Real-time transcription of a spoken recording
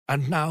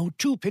And now,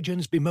 two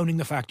pigeons bemoaning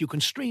the fact you can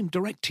stream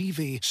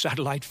DirecTV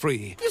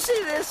satellite-free. You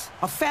see this?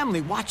 A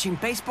family watching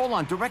baseball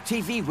on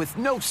DirecTV with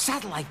no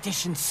satellite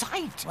dish in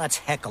sight. Let's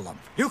heckle them.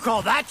 You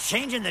call that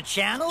changing the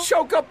channel?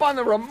 Choke up on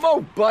the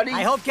remote, buddy.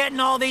 I hope getting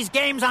all these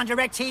games on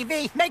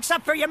DirecTV makes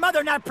up for your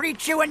mother not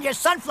pre-chewing your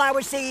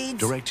sunflower seeds.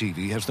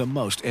 DirecTV has the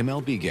most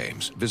MLB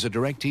games. Visit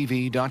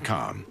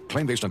DirecTV.com.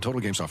 Claim based on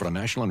total games offered on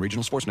national and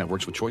regional sports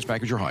networks with choice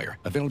package or higher.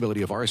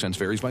 Availability of RSNs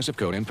varies by zip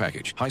code and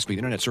package. High-speed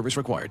internet service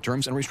required.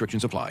 Terms and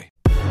restrictions apply.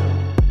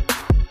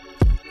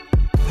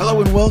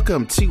 Hello and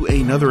welcome to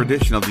another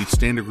edition of the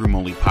Standig Room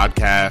Only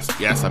podcast.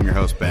 Yes, I'm your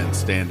host, Ben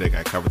Standig.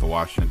 I cover the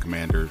Washington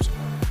Commanders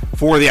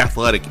for The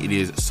Athletic. It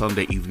is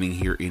Sunday evening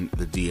here in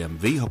the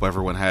DMV. Hope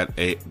everyone had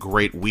a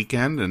great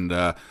weekend, and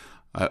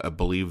I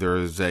believe there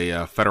is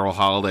a federal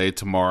holiday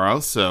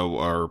tomorrow,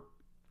 or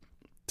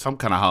some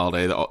kind of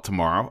holiday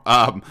tomorrow.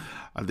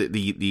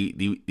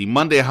 The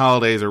Monday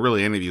holidays, or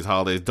really any of these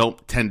holidays,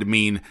 don't tend to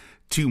mean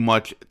too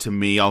much to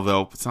me,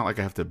 although it's not like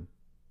I have to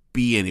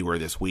be anywhere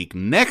this week.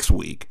 Next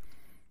week,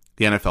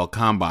 the NFL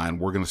Combine,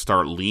 we're going to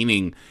start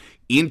leaning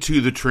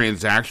into the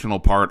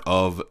transactional part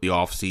of the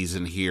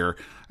offseason here.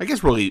 I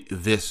guess really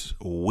this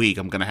week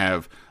I'm going to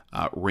have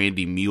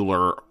Randy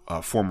Mueller,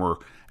 former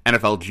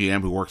NFL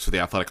GM who works for The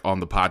Athletic, on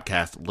the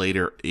podcast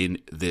later in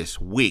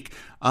this week.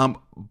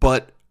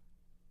 But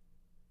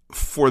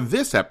for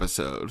this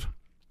episode,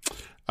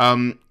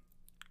 got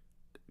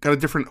a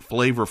different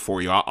flavor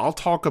for you. I'll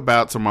talk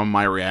about some of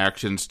my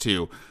reactions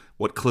to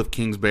what Kliff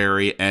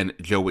Kingsbury and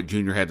Joe Whitt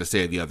Jr. had to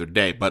say the other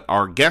day. But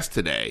our guest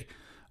today,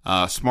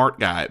 smart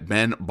guy,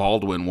 Ben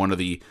Baldwin, one of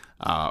the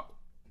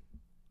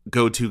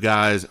go-to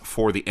guys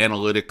for the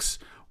analytics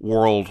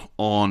world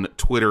on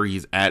Twitter.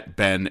 He's at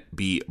Ben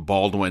B.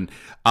 Baldwin.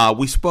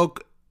 We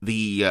spoke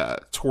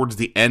towards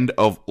the end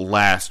of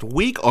last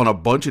week on a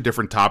bunch of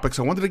different topics.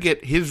 I wanted to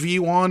get his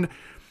view on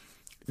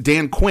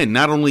Dan Quinn.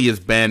 Not only is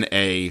Ben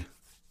a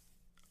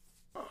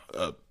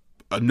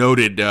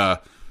noted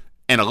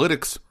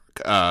analytics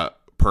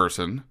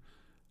person,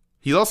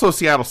 he's also a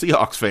Seattle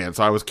Seahawks fan,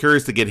 so I was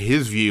curious to get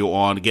his view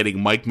on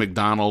getting Mike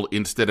McDonald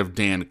instead of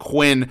Dan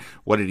Quinn.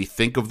 What did he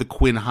think of the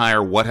Quinn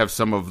hire? What has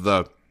some of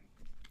the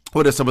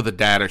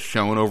data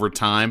shown over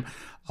time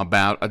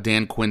about a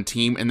Dan Quinn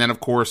team? And then,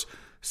 of course,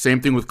 same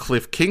thing with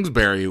Kliff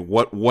Kingsbury.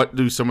 What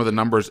do some of the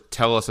numbers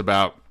tell us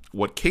about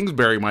what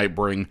Kingsbury might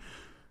bring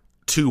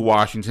to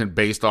Washington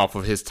based off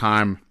of his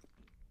time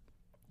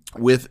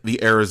with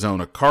the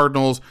Arizona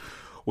Cardinals?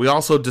 We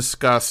also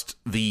discussed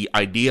the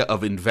idea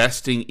of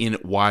investing in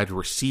wide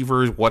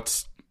receivers,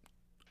 what's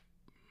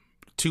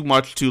too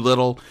much, too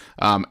little,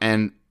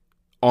 and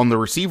on the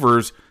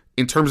receivers,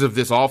 in terms of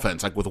this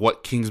offense, like with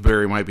what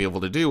Kingsbury might be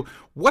able to do.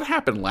 What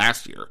happened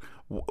last year?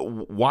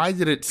 Why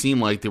did it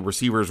seem like the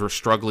receivers were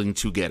struggling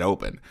to get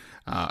open?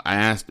 I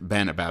asked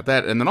Ben about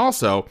that. And then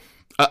also,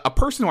 a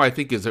person who I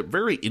think is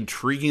very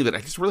intriguing that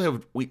I just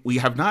really we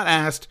have not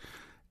asked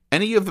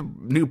any of the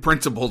new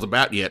principals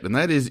about yet, and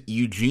that is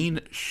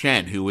Eugene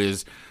Shen, who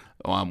is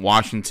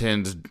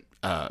Washington's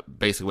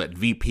basically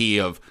VP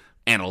of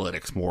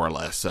analytics, more or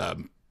less,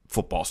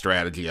 football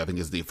strategy, I think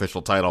is the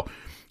official title.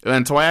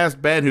 And so I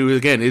asked Ben, who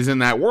again is in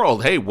that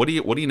world, hey, what do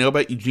you know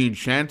about Eugene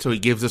Shen? So he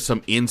gives us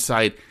some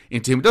insight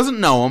into him. He doesn't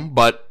know him,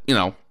 but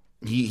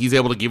he's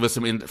able to give us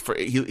some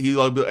he's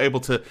able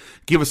to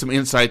give us some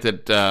insight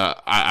that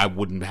I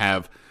wouldn't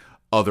have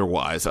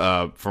otherwise,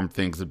 from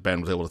things that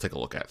Ben was able to take a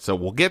look at. So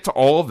we'll get to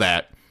all of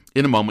that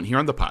in a moment here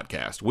on the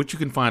podcast, which you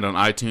can find on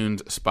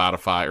iTunes,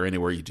 Spotify, or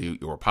anywhere you do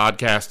your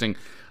podcasting.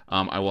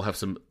 I will have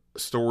some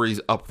stories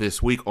up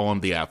this week on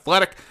The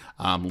Athletic,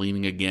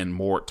 leaning again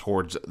more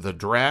towards the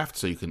draft,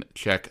 so you can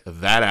check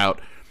that out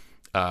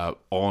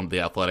on The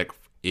Athletic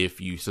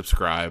if you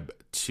subscribe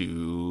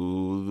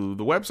to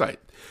the website.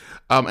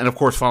 And of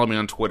course, follow me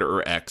on Twitter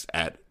or X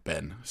at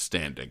Ben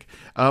Standig.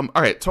 All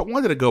right, so I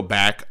wanted to go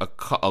back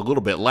a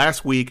little bit.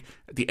 Last week,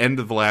 at the end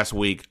of the last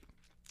week,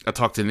 I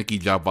talked to Nikki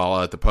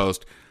Jabvala at the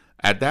Post.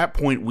 At that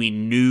point, we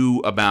knew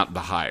about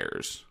the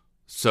hires.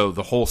 So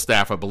the whole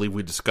staff, I believe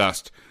we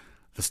discussed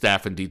the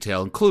staff in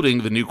detail,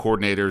 including the new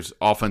coordinators,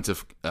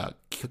 offensive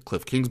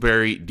Kliff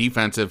Kingsbury,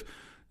 defensive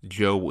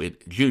Joe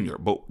Whitt Jr.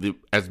 But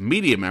as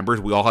media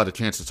members, we all had a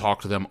chance to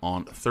talk to them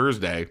on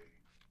Thursday.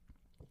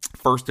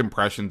 First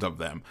impressions of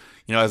them.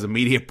 As a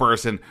media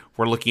person,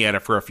 we're looking at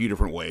it for a few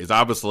different ways.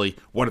 Obviously,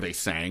 what are they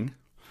saying?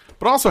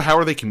 But also, how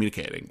are they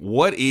communicating?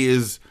 What are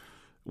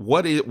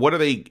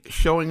they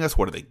showing us?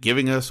 What are they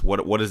giving us?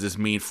 What does this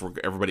mean for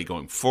everybody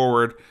going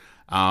forward?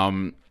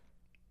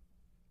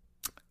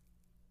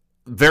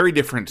 Very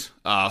different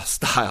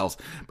styles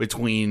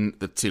between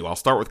the two. I'll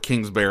start with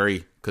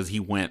Kingsbury because he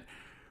went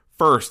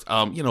first.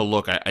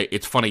 Look,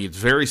 it's funny. It's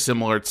very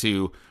similar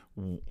to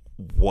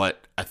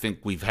what I think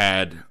we've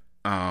had.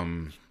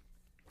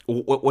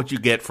 What you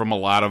get from a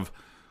lot of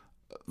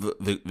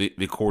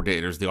the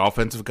coordinators, the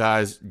offensive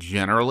guys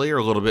generally are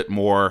a little bit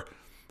more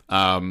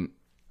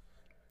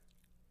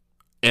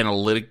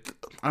analytic.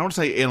 I don't want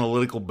to say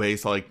analytical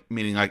based,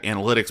 meaning like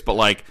analytics, but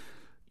like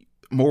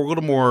a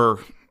little more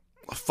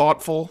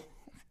thoughtful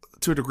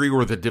to a degree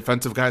where the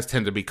defensive guys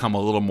tend to become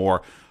a little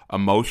more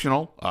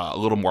emotional, a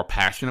little more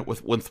passionate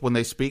with when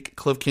they speak.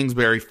 Kliff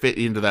Kingsbury fit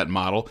into that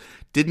model.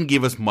 Didn't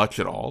give us much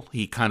at all.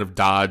 He kind of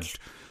dodged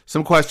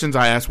some questions.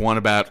 I asked one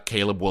about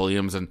Caleb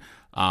Williams, and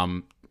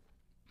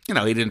he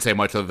didn't say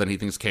much other than he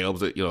thinks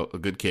Caleb's a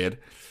good kid.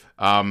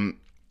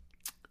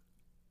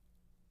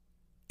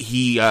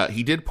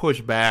 He did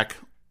push back.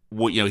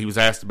 He was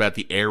asked about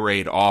the air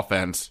raid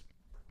offense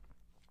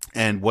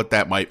and what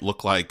that might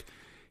look like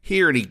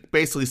here, and he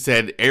basically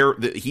said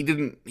that he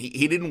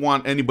didn't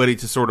want anybody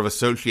to sort of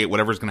associate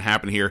whatever's going to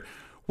happen here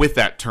with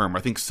that term.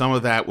 I think some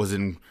of that was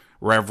in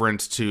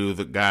reverence to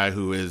the guy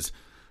who is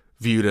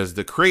viewed as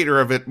the creator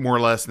of it, more or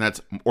less,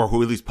 or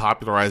who at least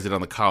popularized it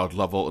on the college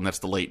level, and that's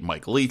the late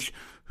Mike Leach,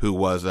 who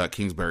was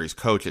Kingsbury's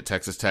coach at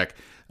Texas Tech.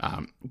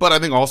 But I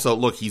think also,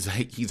 look, he's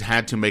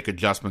had to make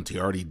adjustments. He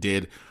already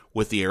did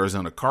with the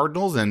Arizona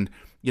Cardinals, and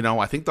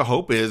I think the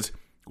hope is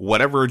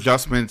whatever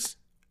adjustments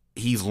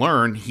he's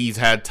learned, he's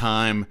had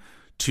time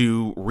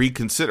to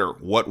reconsider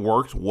what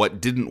worked, what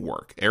didn't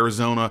work.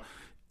 Arizona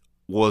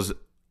was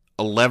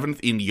 11th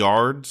in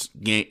yards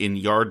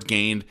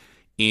gained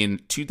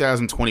in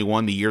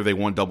 2021, the year they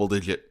won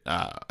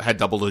had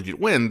double-digit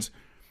wins.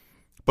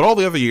 But all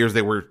the other years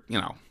they were,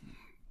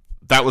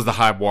 that was the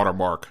high water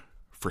mark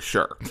for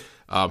sure.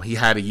 He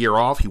had a year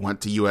off. He went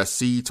to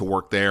USC to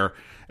work there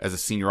as a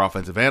senior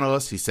offensive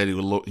analyst. He said he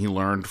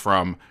learned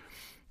from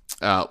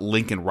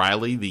Lincoln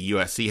Riley, the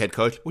USC head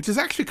coach, which is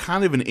actually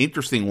kind of an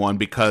interesting one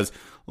because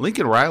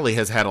Lincoln Riley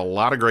has had a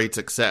lot of great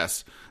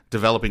success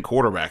developing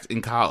quarterbacks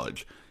in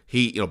college.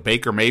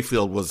 Baker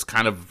Mayfield was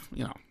kind of,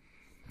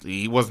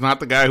 he was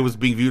not the guy who was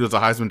being viewed as a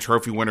Heisman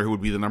Trophy winner who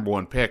would be the number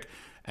one pick,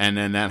 and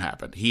then that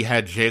happened. He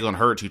had Jalen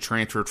Hurts, who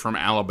transferred from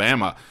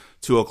Alabama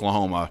to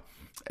Oklahoma,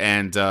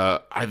 and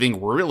I think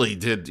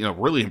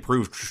really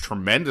improved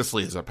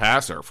tremendously as a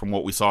passer from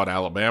what we saw at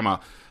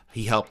Alabama.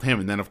 He helped him,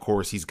 and then, of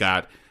course, he's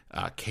got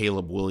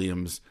Caleb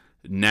Williams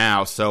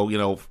now. So,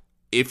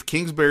 if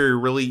Kingsbury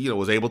really,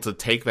 was able to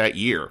take that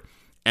year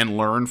and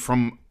learn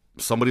from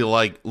somebody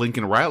like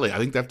Lincoln Riley, I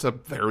think that's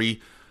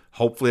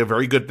hopefully a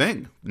very good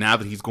thing now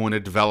that he's going to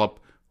develop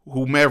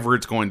whomever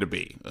it's going to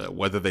be,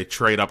 whether they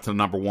trade up to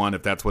number one,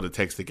 if that's what it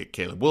takes to get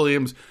Caleb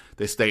Williams,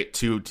 they stay at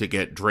 2 to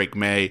get Drake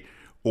May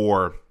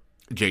or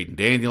Jaden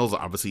Daniels.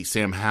 Obviously,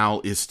 Sam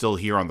Howell is still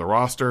here on the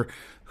roster.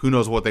 Who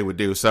knows what they would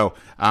do? So,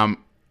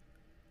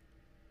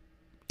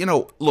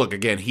 look,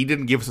 again, he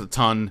didn't give us a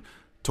ton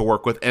to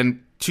work with.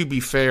 And to be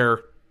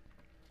fair,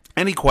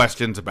 any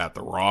questions about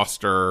the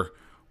roster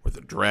or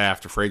the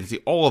draft or free agency,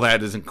 all of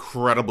that is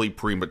incredibly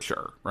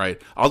premature,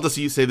 right? I'll just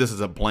say this as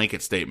a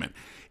blanket statement.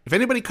 If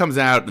anybody comes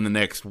out in the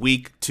next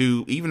week,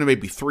 2, even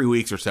maybe 3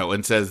 weeks or so,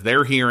 and says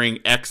they're hearing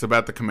X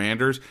about the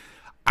Commanders,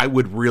 I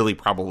would really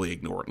probably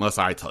ignore it, unless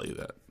I tell you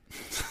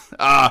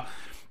that.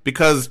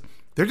 Because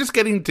they're just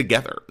getting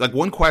together. Like,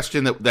 one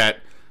question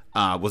that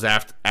was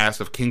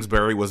asked of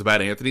Kingsbury was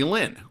about Anthony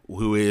Lynn,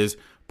 who is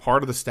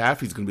part of the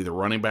staff. He's going to be the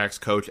running backs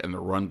coach and the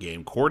run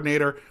game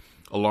coordinator,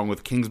 along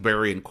with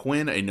Kingsbury and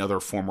Quinn, another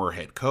former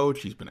head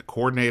coach. He's been a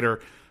coordinator,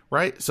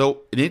 right?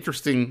 So an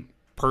interesting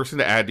person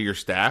to add to your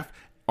staff.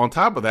 On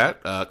top of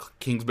that,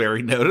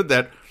 Kingsbury noted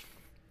that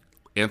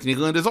Anthony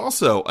Lynn is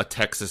also a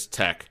Texas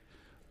Tech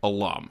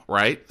alum,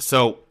 right?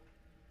 So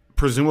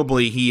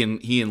presumably he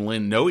and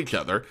Lynn know each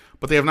other,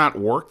 but they have not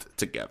worked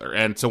together.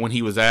 And so when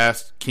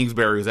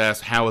Kingsbury was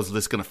asked, how is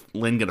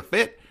Lynn going to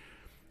fit?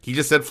 He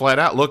just said flat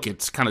out, look,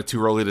 it's kind of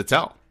too early to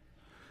tell.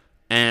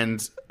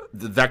 And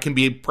that can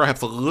be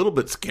perhaps a little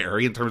bit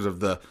scary in terms of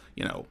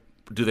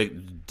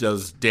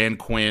does Dan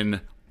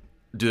Quinn,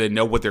 do they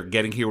know what they're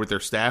getting here with their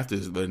staff? Do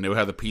they know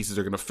how the pieces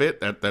are going to fit?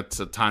 That's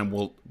a time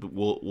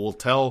we'll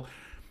tell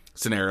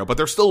scenario, but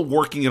they're still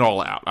working it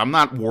all out. I'm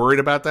not worried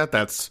about that.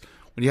 That's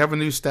when you have a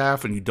new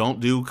staff and you don't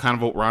do kind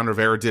of what Ron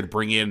Rivera did,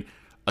 bring in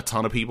a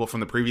ton of people from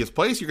the previous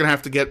place, you're going to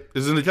have to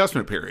there's an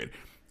adjustment period.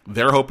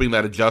 They're hoping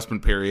that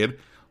adjustment period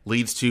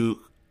leads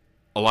to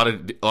a lot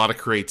of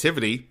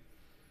creativity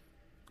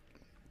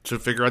to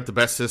figure out the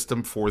best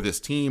system for this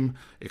team,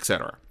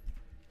 etc.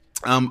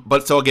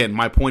 But so again,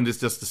 my point is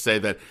just to say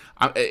that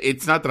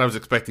it's not that I was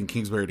expecting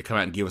Kingsbury to come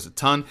out and give us a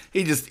ton.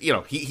 He just,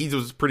 he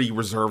was pretty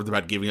reserved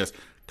about giving us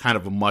kind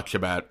of much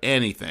about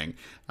anything.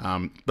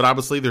 But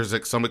obviously there's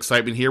some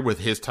excitement here with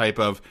his type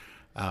of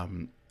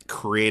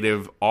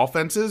creative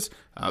offenses.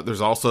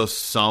 There's also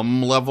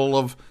some level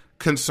of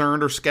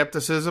concern or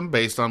skepticism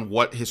based on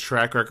what his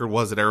track record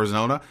was at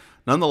Arizona.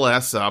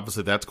 Nonetheless,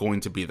 obviously that's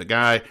going to be the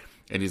guy,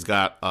 and he's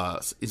got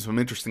some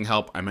interesting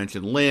help. I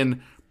mentioned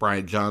Lynn.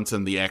 Brian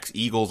Johnson, the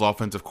ex-Eagles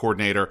offensive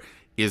coordinator,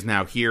 is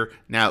now here.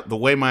 Now, the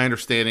way my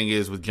understanding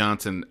is with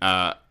Johnson,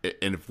 and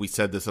if we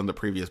said this on the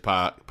previous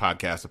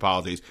podcast,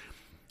 apologies.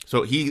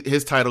 So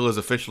his title is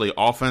officially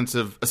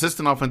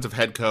assistant offensive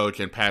head coach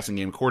and passing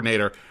game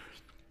coordinator.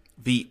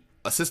 The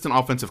assistant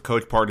offensive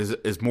coach part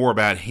is more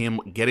about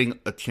him getting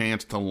a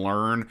chance to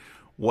learn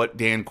what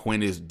Dan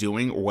Quinn is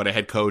doing or what a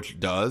head coach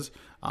does,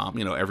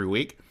 every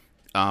week.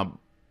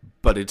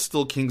 But it's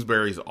still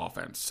Kingsbury's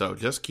offense. So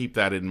just keep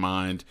that in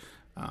mind.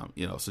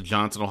 So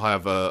Johnson will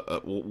have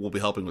will be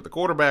helping with the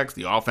quarterbacks,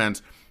 the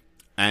offense,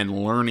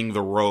 and learning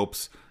the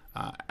ropes,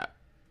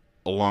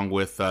 along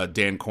with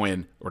Dan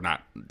Quinn, or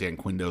not Dan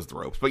Quinn knows the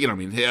ropes, but he'll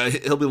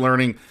be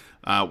learning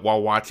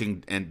while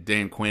watching and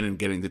Dan Quinn and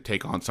getting to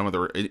take on some of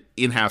the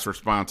in-house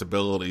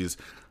responsibilities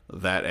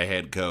that a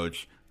head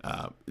coach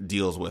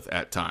deals with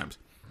at times.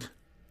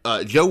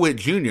 Joe Whitt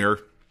Jr.,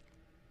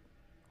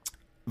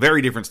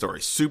 very different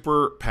story.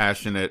 Super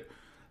passionate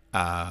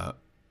guy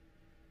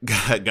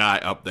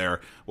up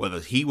there. Whether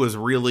he was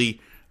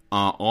really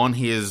on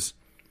his,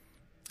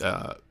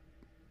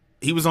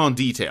 he was on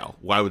detail,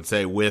 I would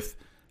say, with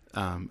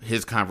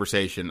his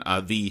conversation.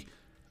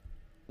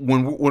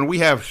 When we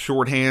have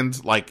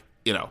shorthands, like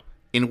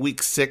in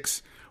week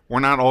 6, we're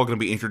not all going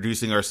to be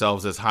introducing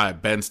ourselves as hi,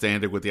 Ben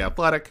Standig with the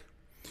Athletic.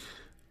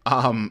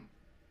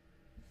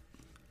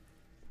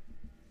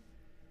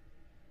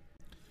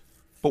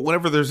 But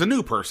whenever there's a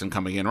new person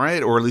coming in,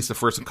 right, or at least the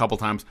first couple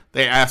times,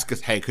 they ask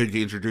us, hey, could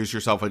you introduce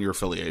yourself and your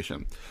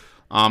affiliation?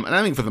 And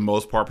I think for the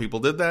most part, people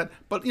did that.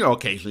 But,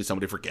 occasionally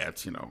somebody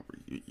forgets,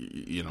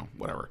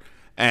 whatever.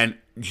 And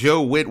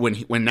Joe Whitt,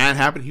 when that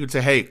happened, he would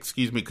say, hey,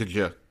 excuse me, could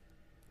you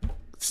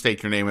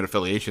state your name and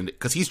affiliation?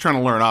 Because he's trying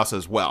to learn us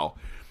as well.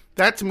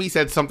 That, to me,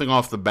 said something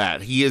off the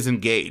bat. He is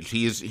engaged.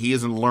 He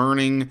is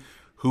learning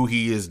who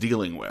he is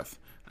dealing with.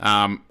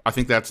 I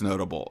think that's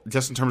notable,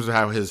 just in terms of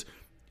how his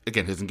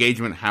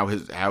engagement, how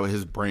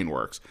his brain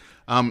works.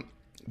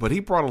 But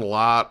he brought a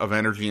lot of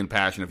energy and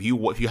passion. If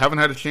you haven't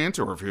had a chance,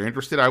 or if you're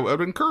interested, I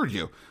would encourage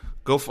you.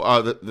 Go.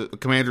 The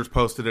Commanders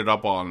posted it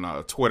up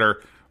on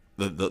Twitter,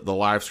 the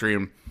live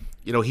stream.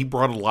 He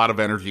brought a lot of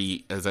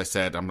energy. As I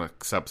said, I'm going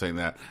to stop saying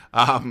that.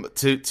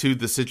 To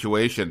the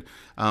situation.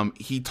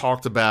 He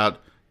talked about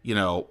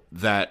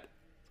that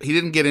he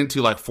didn't get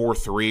into like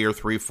 4-3 or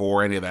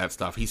 3-4, any of that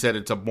stuff. He said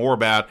it's more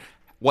about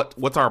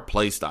what's our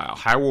play style?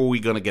 How are we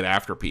going to get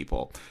after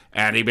people?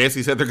 And he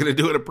basically said they're going to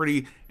do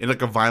it in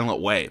a violent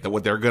way. That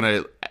what they're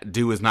going to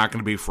do is not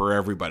going to be for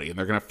everybody, and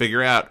they're going to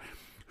figure out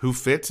who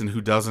fits and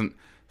who doesn't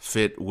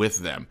fit with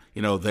them.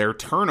 Their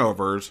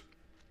turnovers.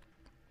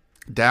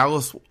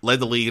 Dallas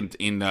led the league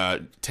in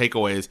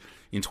takeaways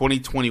in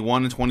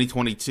 2021 and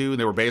 2022.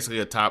 They were basically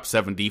a top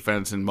 7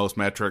 defense in most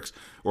metrics,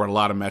 or a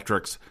lot of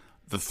metrics.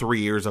 The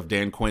 3 years of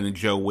Dan Quinn and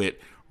Joe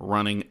Whitt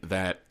running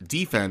that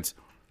defense.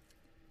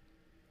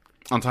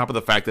 On top of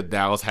the fact that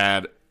Dallas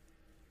had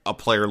a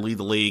player lead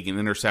the league in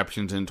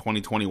interceptions in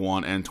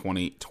 2021 and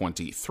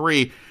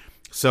 2023.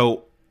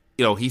 So,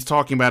 he's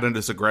talking about in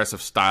this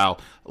aggressive style.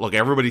 Look,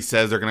 everybody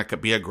says they're going to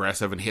be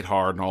aggressive and hit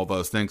hard and all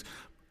those things.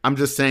 I'm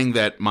just saying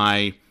that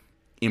my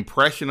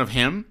impression of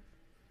him,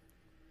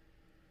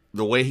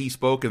 the way he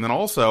spoke, and then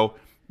also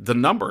the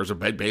numbers are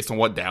based on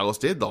what Dallas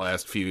did the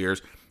last few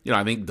years,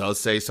 I think does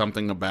say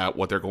something about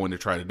what they're going to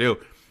try to do.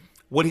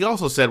 What he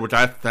also said, which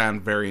I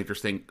found very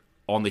interesting,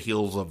 on the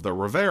heels of the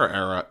Rivera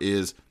era,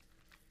 is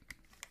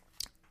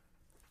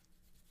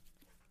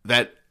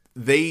that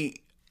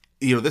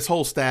this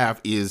whole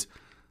staff is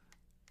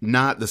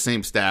not the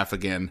same staff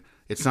again.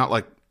 It's not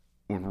like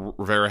when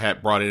Rivera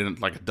had brought in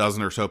like a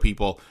dozen or so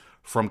people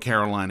from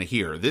Carolina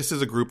here. This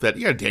is a group that,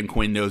 Dan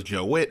Quinn knows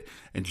Joe Whitt,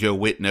 and Joe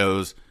Whitt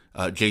knows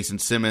Jason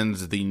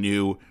Simmons, the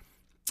new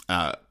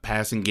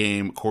passing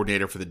game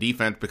coordinator for the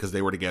defense, because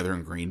they were together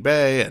in Green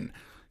Bay, and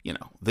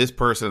this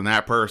person and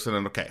that person,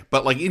 and okay.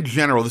 But like in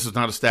general, this is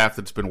not a staff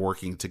that's been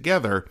working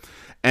together.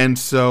 And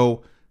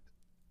so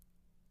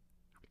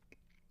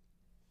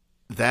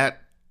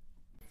that,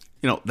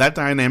 that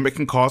dynamic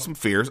can cause some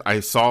fears.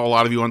 I saw a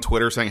lot of you on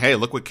Twitter saying, hey,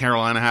 look what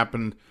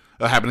happened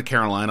to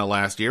Carolina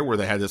last year, where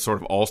they had this sort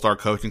of all-star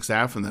coaching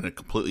staff and then it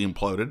completely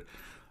imploded.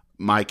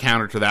 My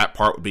counter to that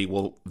part would be,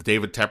 well,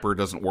 David Tepper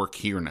doesn't work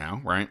here now,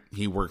 right?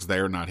 He works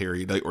there, not here.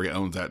 He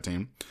owns that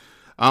team.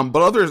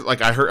 But others,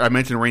 like I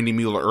mentioned Randy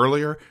Mueller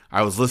earlier.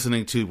 I was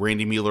listening to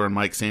Randy Mueller and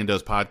Mike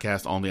Sando's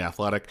podcast on The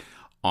Athletic,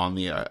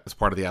 as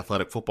part of the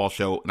Athletic Football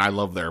Show, and I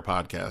love their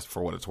podcast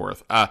for what it's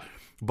worth.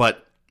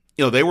 But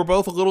they were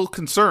both a little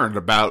concerned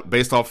about,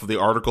 based off of the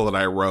article that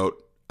I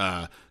wrote,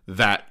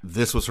 that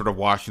this was sort of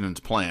Washington's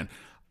plan.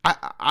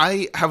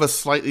 I have a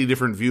slightly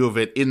different view of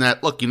it in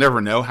that, look, you never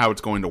know how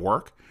it's going to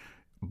work,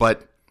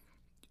 but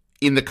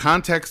in the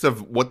context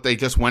of what they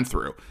just went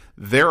through,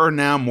 there are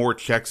now more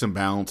checks and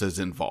balances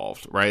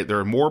involved, right? There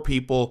are more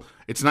people.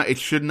 It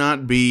should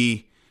not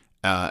be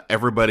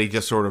everybody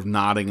just sort of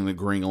nodding and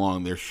agreeing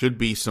along. There should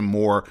be some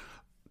more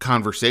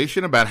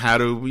conversation about how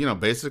to,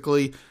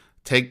 basically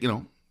take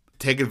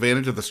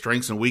advantage of the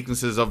strengths and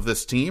weaknesses of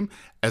this team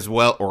as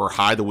well, or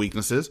hide the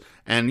weaknesses.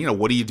 And,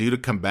 what do you do to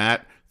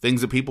combat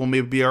things that people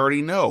maybe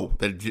already know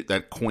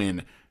that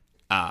Quinn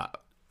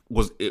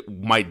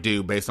might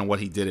do based on what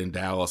he did in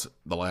Dallas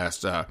the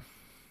last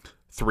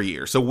 3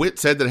 years. So Whitt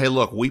said that, hey,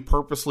 look, we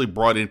purposely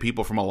brought in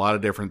people from a lot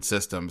of different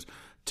systems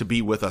to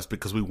be with us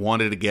because we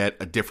wanted to get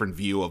a different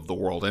view of the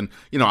world. And,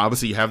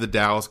 obviously you have the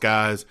Dallas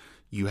guys.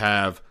 You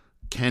have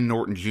Ken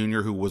Norton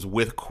Jr., who was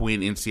with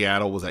Quinn in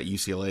Seattle, was at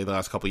UCLA the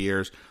last couple of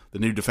years. The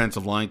new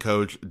defensive line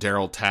coach,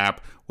 Darryl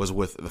Tapp, was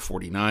with the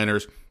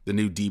 49ers. The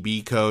new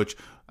DB coach,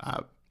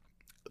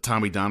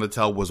 Tommy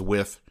Donatel was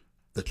with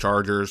the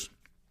Chargers.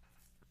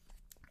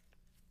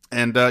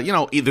 And,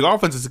 the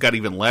offense has got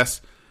even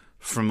less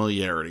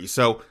familiarity.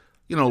 So,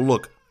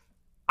 look,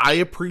 I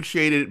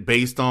appreciate it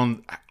based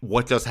on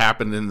what just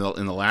happened in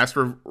the last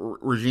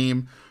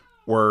regime,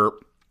 where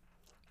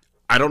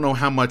I don't know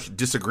how much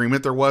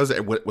disagreement there was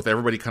with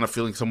everybody kind of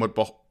feeling somewhat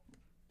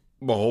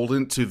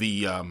beholden to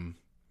the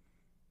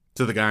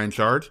guy in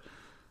charge.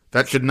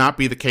 That should not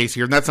be the case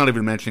here, and that's not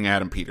even mentioning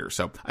Adam Peters.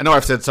 So I know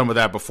I've said some of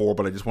that before,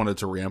 but I just wanted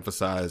to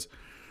reemphasize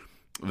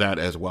that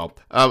as well.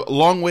 A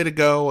long way to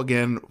go.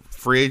 Again,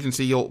 free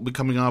agency will be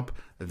coming up,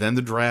 then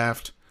the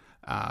draft.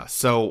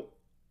 So,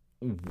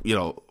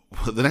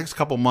 the next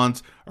couple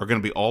months are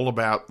going to be all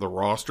about the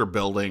roster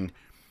building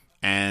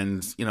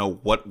and,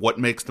 what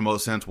makes the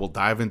most sense. We'll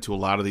dive into a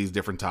lot of these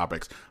different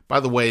topics.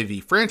 By the way, the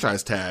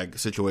franchise tag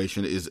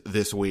situation is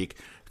this week.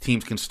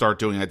 Teams can start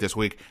doing that this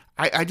week.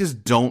 I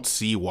just don't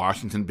see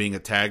Washington being a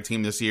tag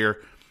team this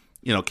year.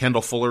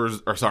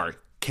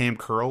 Cam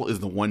Curl is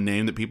the one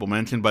name that people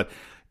mention, but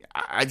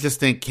I just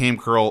think Cam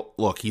Curl,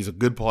 look, he's a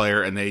good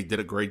player, and they did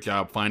a great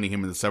job finding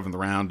him in the 7th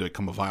round to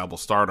become a viable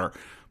starter.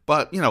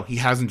 But, he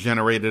hasn't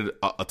generated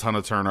a ton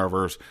of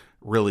turnovers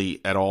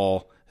really at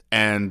all.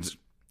 And,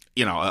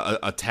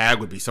 a tag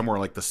would be somewhere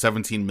like the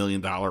 $17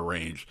 million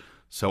range.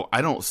 So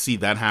I don't see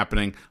that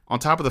happening. On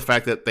top of the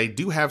fact that they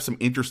do have some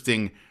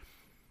interesting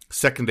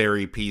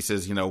secondary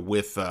pieces,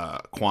 with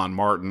Quan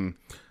Martin,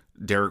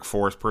 Derek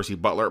Forrest, Percy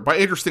Butler. By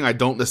interesting, I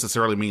don't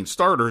necessarily mean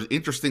starters.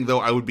 Interesting, though,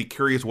 I would be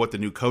curious what the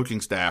new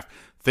coaching staff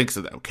thinks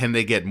of them. Can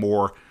they get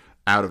more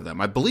out of them?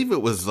 I believe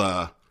it was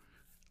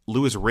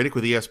Louis Riddick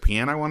with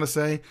ESPN, I want to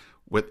say,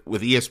 with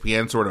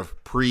ESPN sort of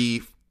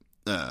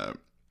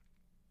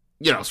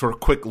sort of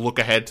quick look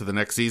ahead to the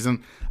next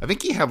season. I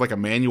think he had like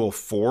Emmanuel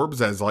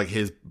Forbes as like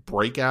his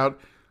breakout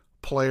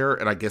player,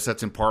 and I guess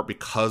that's in part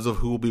because of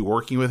who will be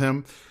working with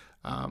him.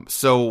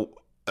 There's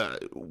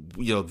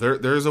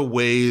a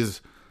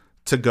ways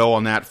to go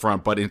on that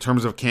front, but in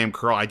terms of Cam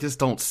Curl, I just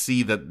don't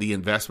see that the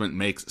investment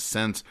makes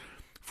sense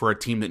for a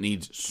team that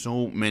needs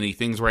so many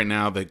things right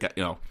now. They got,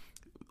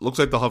 looks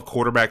like they'll have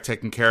quarterback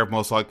taken care of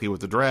most likely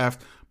with the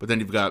draft, but then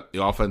you've got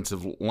the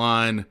offensive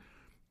line,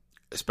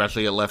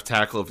 especially at left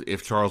tackle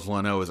if Charles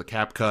Leno is a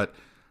cap cut,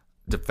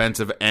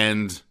 defensive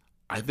end.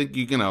 I think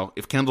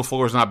if Kendall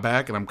Fuller's not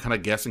back, and I'm kind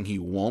of guessing he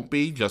won't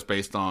be just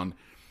based on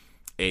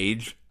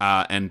age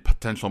and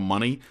potential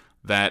money,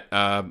 that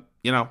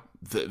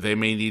they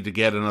may need to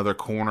get another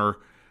corner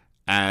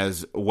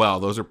as well.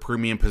 Those are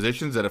premium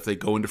positions that if they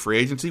go into free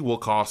agency will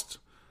cost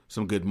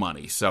some good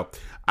money. So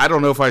I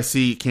don't know if I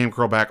see Cam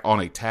Curl back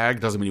on a tag.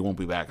 Doesn't mean he won't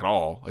be back at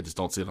all. I just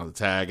don't see it on the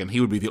tag, and he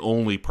would be the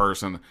only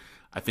person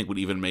I think would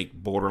even make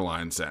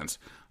borderline sense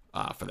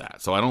for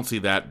that. So I don't see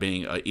that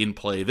being in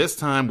play this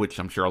time, which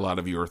I'm sure a lot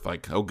of you are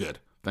like, oh, good.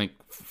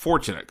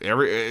 Fortunate. They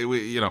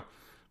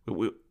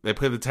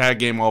play the tag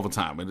game all the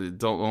time. We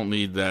don't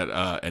need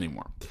that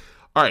anymore.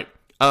 All right.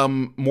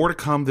 More to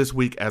come this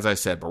week, as I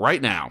said. But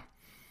right now,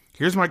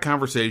 here's my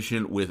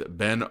conversation with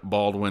Ben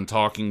Baldwin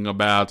talking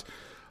about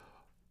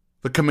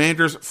the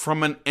Commanders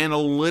from an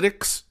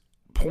analytics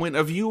point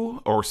of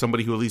view, or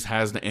somebody who at least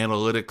has an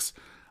analytics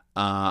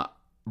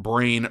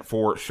brain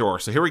for sure.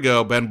 So here we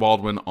go. Ben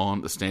Baldwin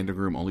on the Standig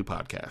Room Only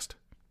podcast.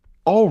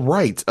 All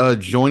right.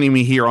 Joining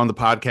me here on the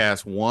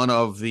podcast, one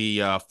of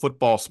the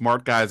football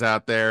smart guys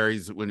out there.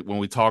 He's when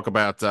we talk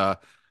about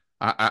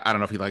I don't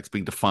know if he likes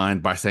being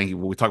defined by saying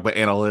when we talk about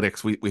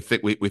analytics, we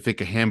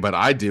think of him, but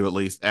I do at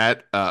least,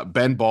 at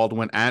Ben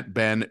Baldwin, at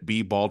Ben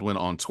B Baldwin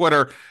on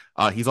Twitter.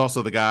 He's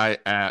also the guy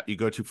you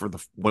go to for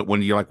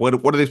when you're like, what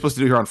are they supposed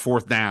to do here on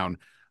 4th down?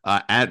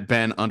 At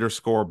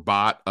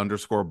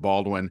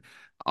Ben_bot_Baldwin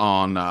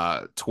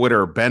on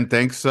Twitter. Ben,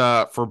 thanks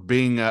for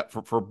being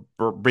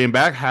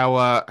back.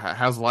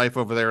 How's life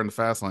over there in the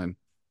fast lane?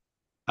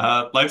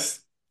 Life's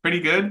pretty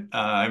good.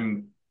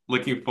 I'm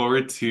looking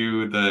forward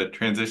to the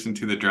transition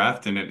to the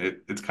draft, and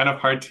it's kind of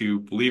hard to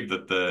believe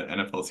that the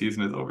NFL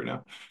season is over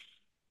now.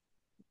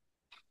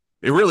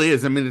 It really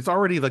is. I mean, it's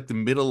already like the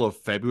middle of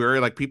February.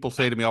 Like people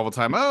say to me all the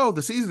time, "Oh,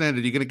 the season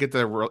ended. You're going to get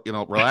to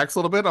relax a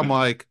little bit." I'm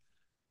like,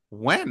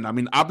 when? I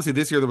mean, obviously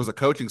this year there was a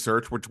coaching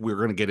search, which we were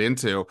going to get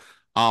into.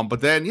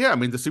 But then, yeah, I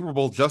mean, the Super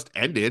Bowl just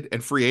ended,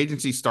 and free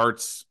agency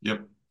starts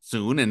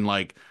soon, and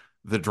like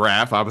the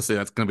draft, obviously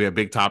that's going to be a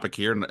big topic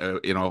here.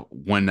 And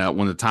when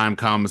the time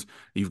comes,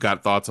 you've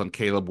got thoughts on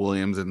Caleb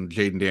Williams and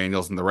Jaden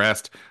Daniels and the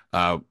rest.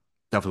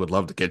 Definitely would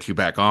love to get you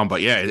back on. But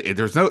yeah,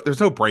 there's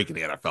no break in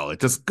the NFL. It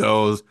just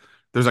goes.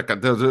 There's like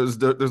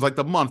there's like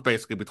the month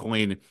basically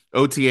between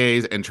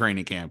OTAs and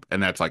training camp,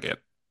 and that's like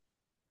it.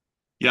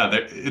 Yeah,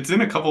 it's in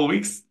a couple of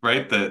weeks,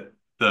 right? That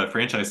the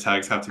franchise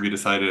tags have to be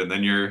decided, and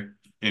then you're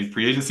in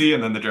free agency,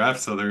 and then the draft.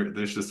 So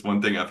there's just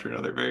one thing after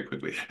another very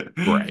quickly.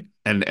 Right,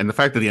 and the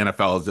fact that the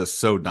NFL is just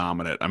so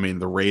dominant. I mean,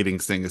 the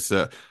ratings thing is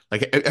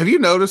like. Have you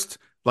noticed?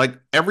 Like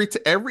every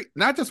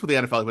not just with the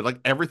NFL, but like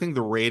everything,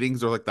 the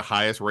ratings are like the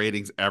highest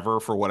ratings ever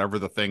for whatever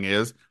the thing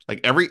is. Like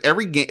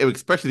every game,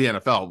 especially the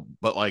NFL,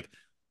 but like.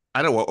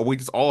 I don't know. Are we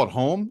just all at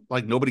home?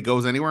 Like nobody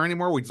goes anywhere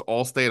anymore? We just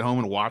all stay at home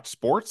and watch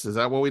sports? Is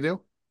that what we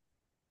do?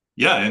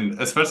 Yeah, and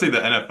especially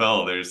the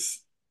NFL,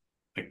 there's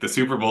like the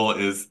Super Bowl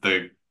is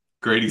the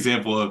great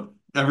example of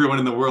everyone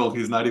in the world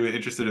who's not even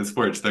interested in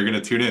sports. They're going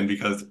to tune in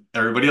because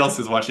everybody else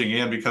is watching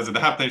and because of the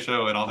halftime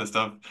show and all this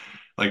stuff.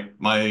 Like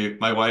my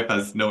wife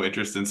has no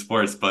interest in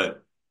sports,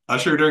 but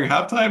Usher during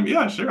halftime,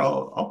 yeah, sure,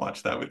 I'll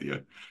watch that with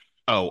you.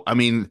 Oh, I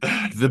mean,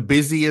 the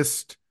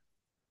busiest.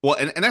 Well,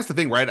 and that's the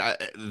thing, right?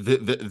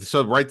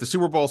 The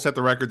Super Bowl set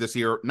the record this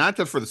year, not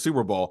just for the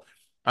Super Bowl.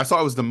 I saw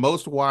it was the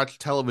most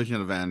watched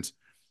television event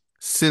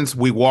since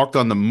we walked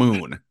on the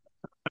moon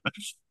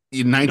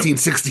in Yep.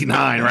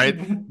 1969, right?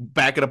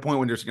 Back at a point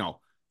when there's,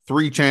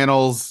 three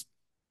channels,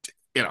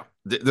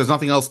 there's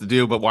nothing else to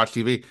do but watch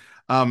TV.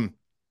 Um,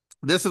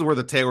 this is where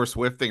the Taylor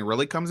Swift thing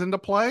really comes into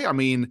play. I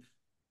mean,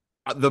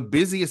 the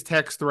busiest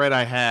text thread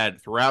I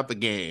had throughout the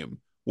game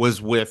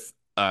was with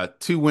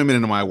two women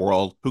in my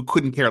world who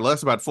couldn't care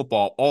less about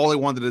football. All they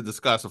wanted to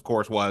discuss, of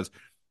course, was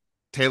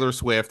Taylor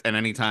Swift, and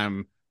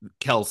anytime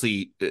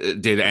Kelsey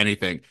did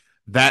anything.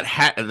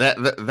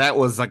 That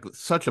was like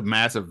such a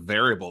massive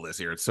variable this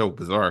year. It's so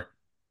bizarre.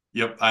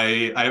 Yep,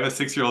 I have a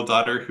 6-year-old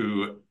daughter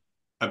who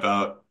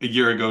about a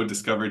year ago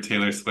discovered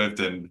Taylor Swift,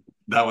 and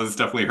that was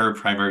definitely her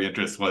primary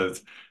interest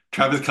was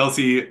Travis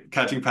Kelsey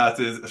catching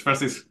passes,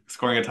 especially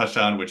scoring a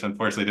touchdown, which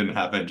unfortunately didn't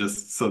happen,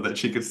 just so that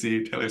she could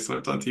see Taylor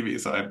Swift on TV.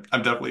 So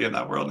I'm definitely in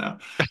that world now.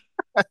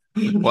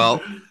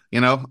 Well,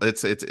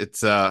 it's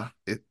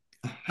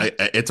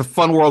a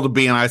fun world to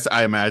be in.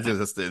 I imagine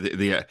it's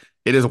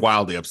it is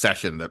wild the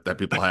obsession that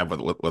people have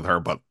with her,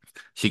 but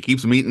she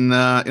keeps meeting.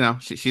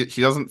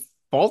 She doesn't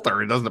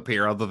falter. It doesn't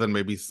appear, other than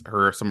maybe some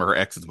of her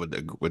exes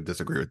would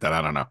disagree with that.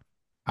 I don't know.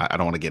 I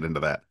don't want to get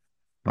into that.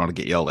 I don't want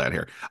to get yelled at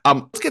here.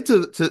 Let's get to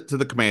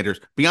the Commanders.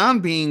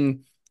 Beyond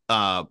being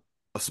a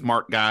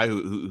smart guy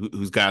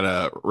who's got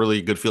a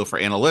really good feel for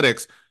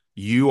analytics,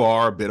 you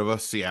are a bit of a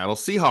Seattle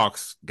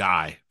Seahawks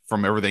guy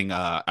from everything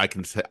I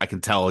can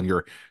tell in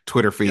your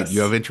Twitter feed.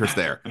 You have Yes. interest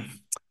there.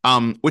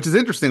 Which is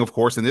interesting, of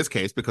course, in this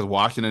case, because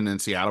Washington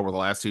and Seattle were the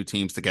last two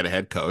teams to get a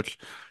head coach.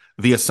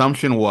 The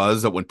assumption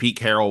was that when Pete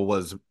Carroll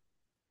was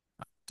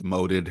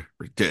demoted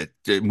or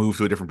moved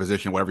to a different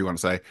position, whatever you want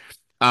to say,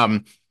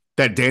 um,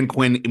 that Dan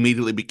Quinn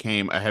immediately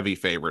became a heavy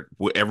favorite.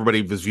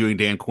 Everybody was viewing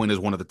Dan Quinn as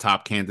one of the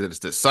top candidates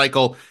this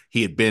cycle.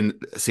 He had been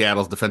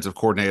Seattle's defensive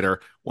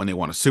coordinator when they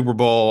won a Super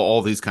Bowl,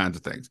 all these kinds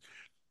of things.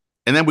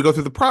 And then we go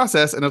through the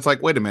process, and it's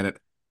like, wait a minute.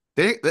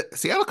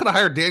 Seattle could have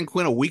hired Dan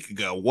Quinn a week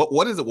ago.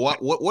 What is it?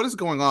 What is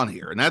going on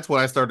here? And that's what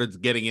I started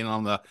getting in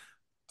on the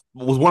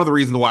was one of the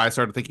reasons why I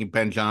started thinking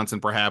Ben Johnson,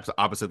 perhaps.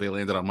 Opposite, they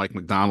landed on Mike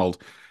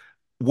McDonald.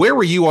 Where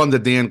were you on the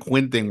Dan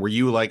Quinn thing? Were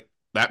you like,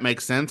 that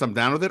makes sense, I'm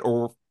down with it?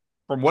 Or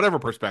from whatever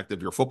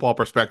perspective, your football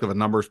perspective, a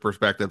numbers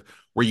perspective,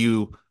 were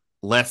you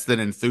less than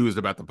enthused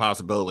about the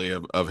possibility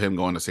of him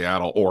going to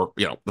Seattle, or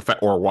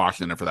or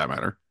Washington for that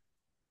matter?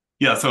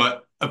 Yeah, so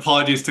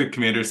apologies to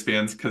Commanders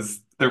fans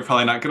because they're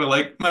probably not going to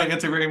like my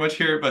answer very much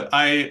here. But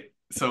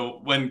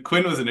so when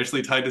Quinn was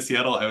initially tied to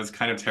Seattle, I was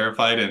kind of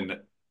terrified and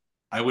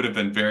I would have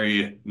been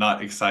very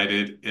not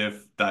excited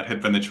if that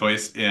had been the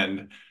choice.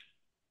 And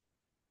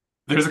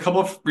there's a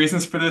couple of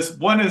reasons for this.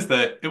 One is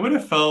that it would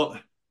have felt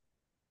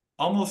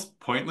almost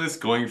pointless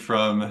going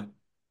from,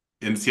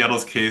 in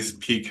Seattle's case,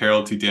 Pete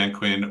Carroll to Dan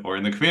Quinn, or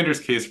in the Commanders'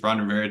 case, Ron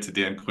Rivera to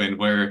Dan Quinn,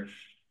 where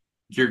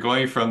you're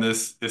going from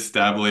this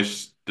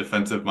established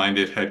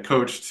defensive-minded head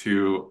coach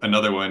to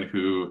another one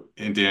who,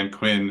 in Dan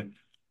Quinn,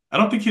 I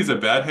don't think he's a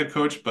bad head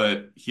coach,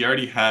 but he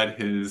already had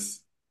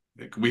his.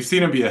 Like, we've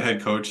seen him be a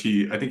head coach.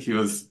 I think he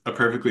was a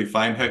perfectly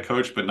fine head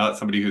coach, but not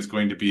somebody who's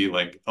going to be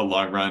like a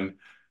long-run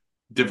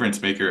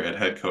difference maker at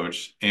head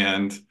coach.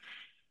 And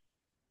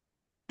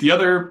the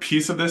other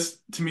piece of this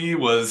to me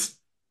was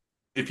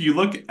if you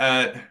look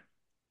at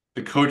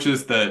the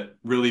coaches that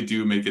really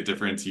do make a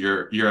difference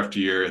year after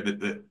year,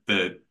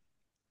 the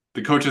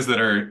coaches that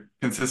are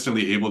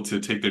consistently able to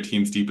take their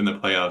teams deep in the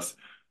playoffs,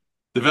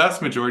 the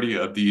vast majority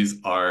of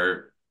these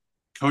are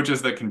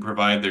coaches that can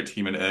provide their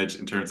team an edge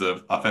in terms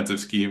of offensive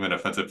scheme and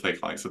offensive play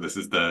calling. So this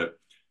is the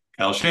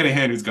Kyle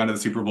Shanahan, who's gone to the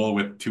Super Bowl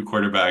with two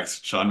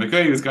quarterbacks, Sean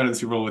McVay, who's gone to the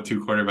Super Bowl with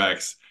two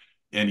quarterbacks,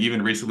 and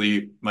even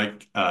recently,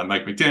 Mike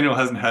McDaniel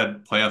hasn't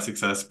had playoff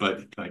success,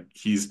 but like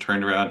he's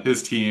turned around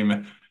his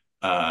team.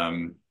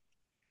 Um,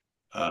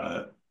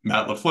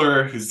 Matt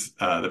LaFleur, who's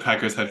the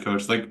Packers head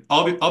coach, like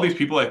all these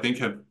people, I think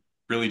have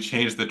really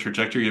changed the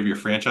trajectory of your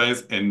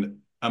franchise.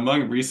 And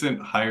among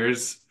recent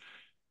hires,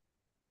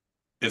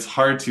 it's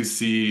hard to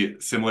see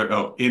similar.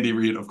 Oh, Andy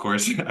Reid, of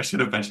course, I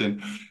should have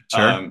mentioned.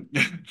 Sure. Um,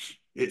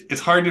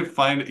 it's hard to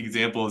find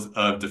examples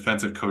of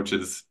defensive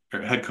coaches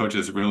or head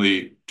coaches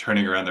really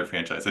turning around their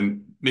franchise.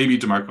 And maybe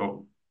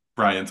DeMarco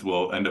Ryans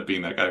will end up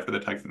being that guy for the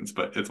Texans,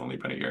 but it's only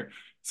been a year.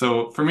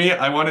 So for me,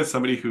 I wanted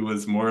somebody who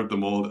was more of the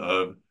mold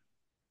of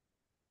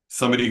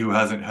somebody who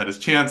hasn't had his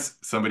chance,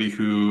 somebody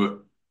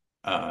who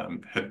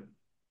had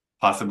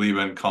possibly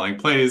been calling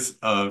plays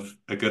of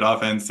a good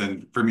offense.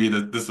 And for me,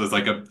 this was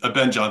like a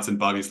Ben Johnson,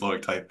 Bobby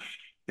Slowick type.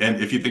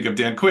 And if you think of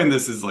Dan Quinn,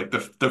 this is like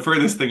the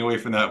furthest thing away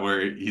from that,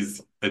 where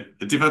he's a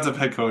defensive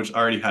head coach,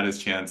 already had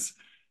his chance,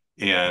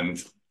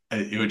 and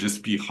it would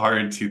just be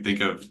hard to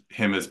think of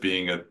him as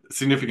being a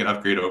significant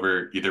upgrade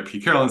over either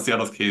Pete Carroll in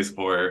Seattle's case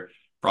or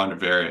Ron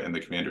Rivera in the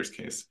Commanders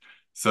case.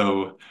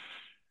 So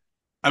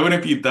I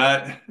wouldn't be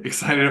that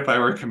excited if I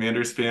were a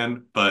Commanders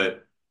fan,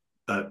 but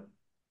that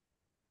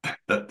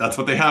that's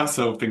what they have.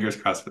 So fingers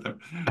crossed for them.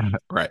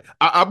 Right.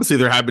 Obviously,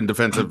 there have been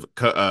defensive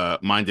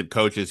minded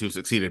coaches who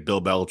succeeded.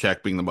 Bill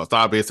Belichick being the most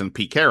obvious, and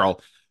Pete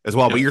Carroll as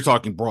well. But Yep. you're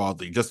talking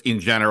broadly, just in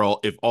general.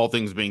 If all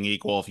things being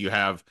equal, if you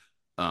have,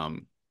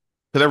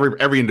 because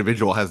every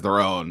individual has their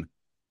own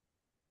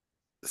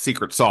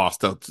secret sauce.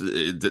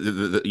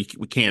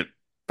 We can't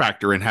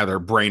factor in how their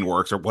brain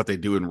works or what they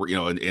do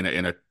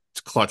in a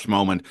clutch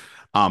moment.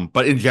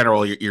 But in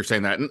general, you're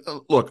saying that. And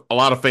look, a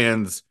lot of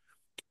fans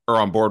are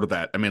on board with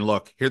that. I mean,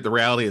 look, here the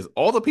reality is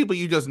all the people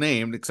you just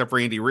named, except for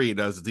Andy Reid,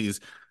 as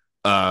these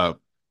uh,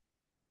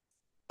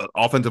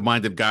 offensive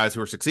minded guys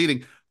who are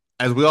succeeding.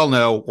 As we all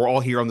know, we're all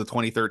here on the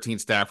 2013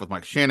 staff with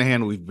Mike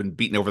Shanahan. We've been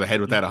beaten over the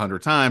head with that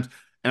 100 times.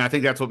 And I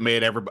think that's what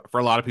made for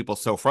a lot of people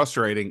so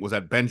frustrating was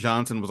that Ben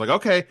Johnson was like,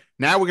 okay,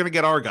 now we're going to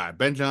get our guy,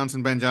 Ben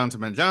Johnson, Ben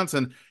Johnson, Ben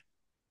Johnson.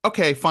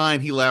 Okay,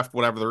 fine. He left,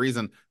 whatever the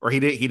reason, or he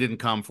didn't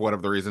come for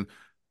whatever the reason.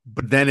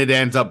 But then it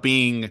ends up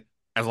being,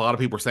 as a lot of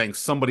people are saying,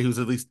 somebody who's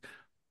at least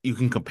you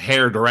can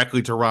compare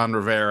directly to Ron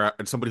Rivera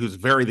and somebody who's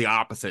very the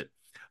opposite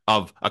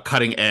of a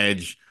cutting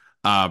edge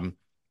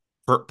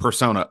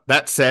persona.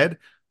 That said,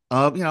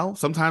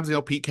 sometimes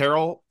Pete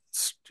Carroll,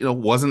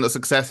 wasn't a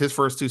success. His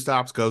first two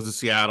stops, goes to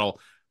Seattle,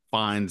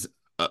 finds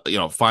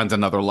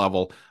another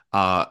level,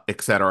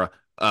 etc.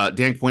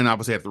 Dan Quinn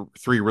obviously had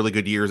three really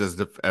good years as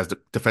the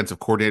defensive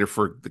coordinator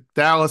for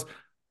Dallas.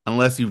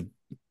 Unless you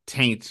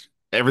taint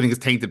everything is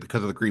tainted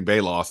because of the Green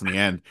Bay loss in the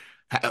end.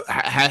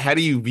 How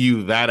do you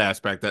view that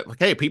aspect? That like,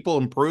 hey, people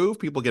improve,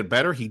 people get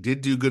better. He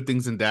did do good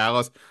things in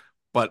Dallas,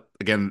 but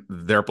again,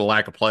 their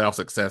lack of playoff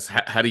success.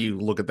 How do you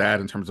look at that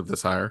in terms of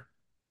this hire?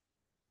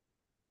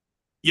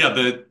 Yeah,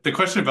 the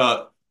question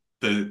about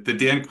the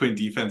Dan Quinn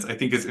defense, I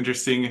think, is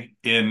interesting.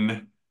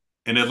 In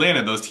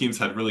Atlanta, those teams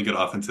had really good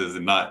offenses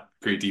and not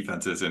great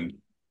defenses, and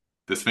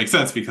this makes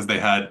sense because they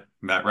had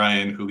Matt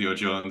Ryan, Julio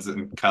Jones,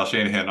 and Kyle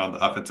Shanahan on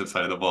the offensive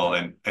side of the ball,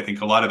 and I think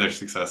a lot of their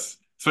success,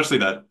 especially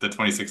the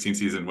 2016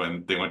 season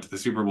when they went to the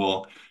Super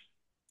Bowl,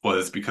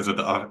 was because of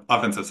the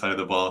offensive side of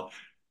the ball.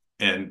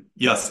 And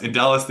yes, in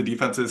Dallas, the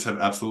defenses have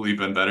absolutely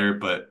been better,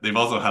 but they've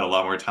also had a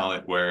lot more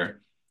talent where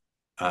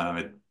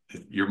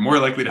you're more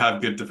likely to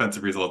have good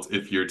defensive results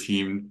if your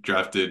team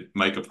drafted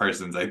Micah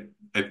Parsons. I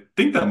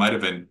think that might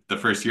have been the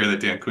first year that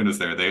Dan Quinn was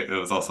there. It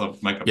was also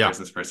Micah Yeah.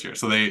 Parsons' first year.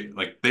 So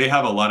they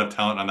have a lot of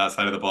talent on that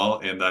side of the ball,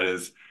 and that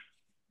is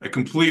a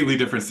completely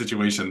different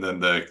situation than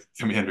the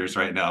Commanders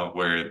right now,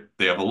 where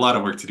they have a lot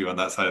of work to do on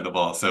that side of the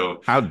ball.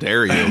 So How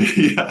dare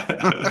you?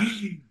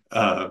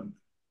 yeah.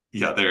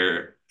 Yeah,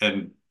 they're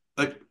and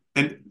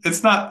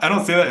it's not, I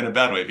don't say that in a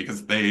bad way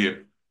because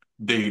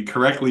they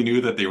correctly knew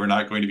that they were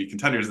not going to be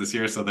contenders this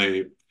year, so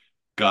they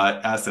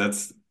got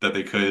assets that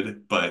they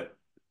could, but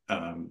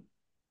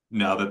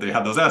now that they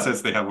have those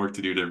assets, they have work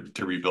to do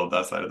to rebuild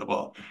that side of the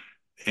ball.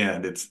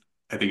 And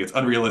I think it's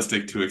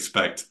unrealistic to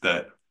expect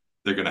that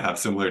they're going to have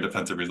similar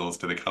defensive results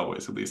to the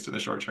Cowboys, at least in the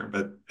short term.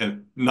 But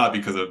and not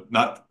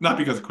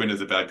because Quinn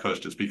is a bad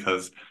coach, just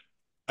because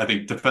I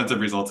think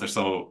defensive results are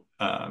so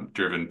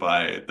driven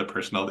by the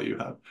personnel that you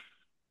have.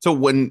 So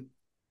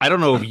I don't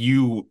know if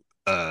you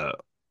have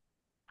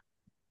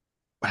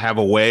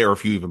a way or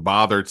if you even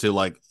bother to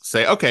like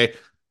say, okay,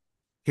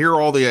 here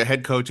are all the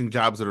head coaching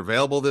jobs that are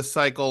available this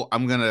cycle.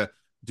 I'm going to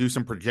do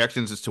some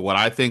projections as to what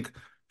I think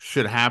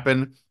should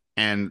happen.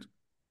 And,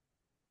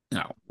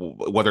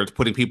 whether it's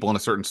putting people in a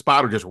certain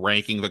spot or just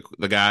ranking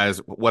the guys,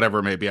 whatever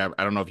it may be. I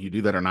don't know if you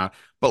do that or not.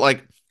 But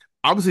like,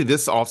 obviously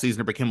this offseason,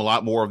 it became a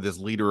lot more of this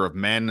leader of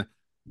men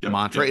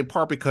mantra, in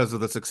part because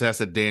of the success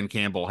that Dan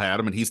Campbell had.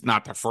 I mean, he's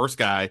not the first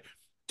guy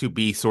to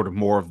be sort of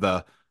more of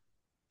the,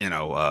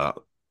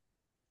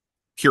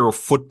 pure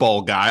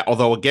football guy.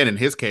 Although, again, in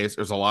his case,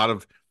 there's a lot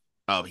of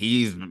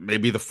he's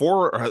maybe the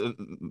forerunner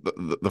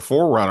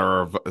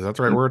of, is that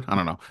the right word? I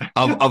don't know,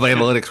 of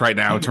analytics right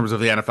now in terms of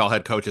the NFL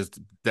head coaches,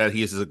 that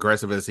he is as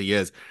aggressive as he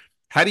is.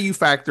 How do you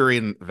factor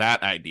in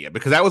that idea?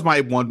 Because that was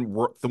my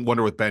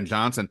wonder with Ben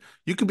Johnson.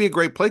 You can be a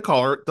great play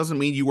caller. It doesn't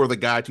mean you were the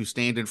guy to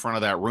stand in front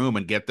of that room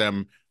and get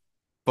them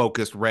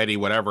focused, ready,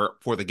 whatever,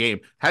 for the game.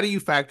 How do you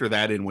factor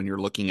that in when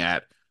you're looking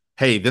at,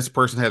 hey, this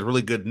person has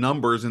really good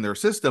numbers in their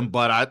system,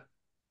 but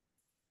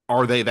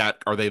are they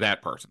that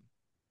person?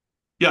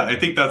 Yeah, I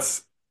think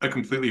that's a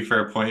completely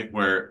fair point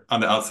where on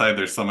the outside,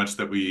 there's so much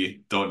that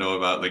we don't know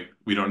about. Like,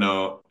 we don't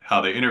know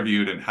how they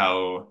interviewed and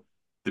how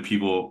the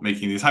people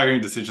making these hiring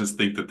decisions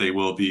think that they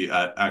will be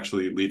at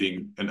actually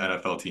leading an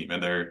NFL team.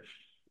 And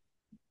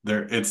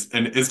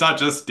it's not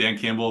just Dan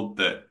Campbell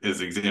that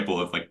is an example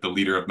of like the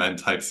leader of men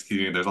types.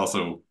 There's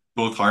also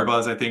both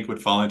Harbaughs, I think,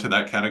 would fall into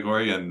that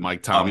category. And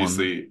Mike Tomlin.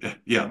 Obviously,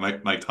 yeah,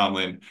 Mike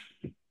Tomlin.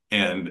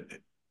 And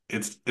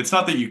it's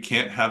not that you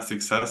can't have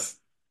success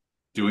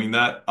doing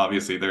that.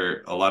 Obviously, there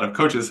are a lot of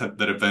coaches that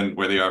have been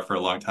where they are for a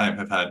long time,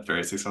 have had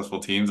very successful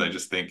teams. I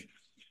just think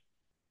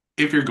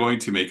if you're going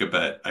to make a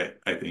bet,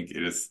 I think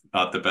it is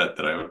not the bet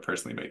that I would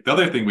personally make. The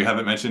other thing we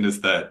haven't mentioned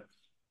is that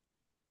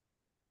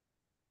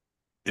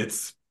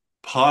it's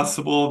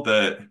possible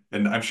that,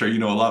 and I'm sure you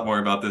know a lot more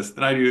about this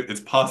than I do,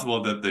 it's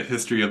possible that the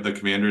history of the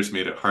Commanders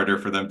made it harder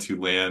for them to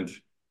land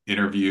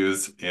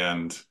interviews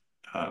and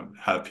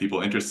have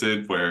people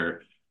interested,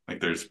 where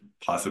like there's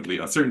possibly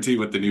uncertainty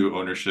with the new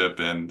ownership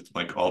and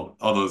like all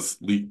those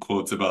leaked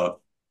quotes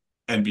about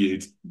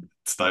NBA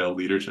style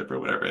leadership or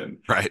whatever. And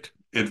Right.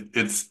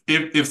 it's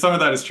if some of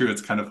that is true,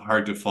 it's kind of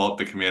hard to fault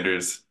the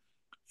Commanders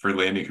for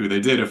landing who they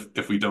did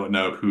if we don't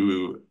know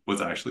who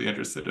was actually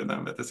interested in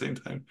them at the same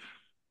time.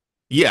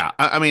 Yeah,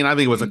 I mean, I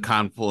think it was a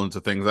confluence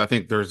of things. I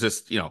think there's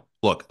just,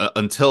 look,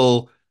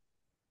 until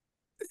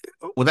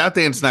without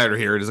Dan Snyder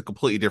here, it is a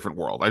completely different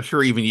world. I'm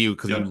sure even you,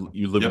 because Yep.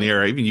 you live in Yep. the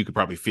area, even you could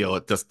probably feel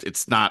it. Just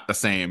it's not the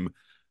same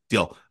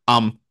deal.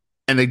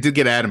 And they did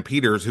get Adam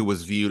Peters, who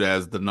was viewed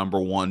as the number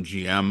one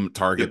GM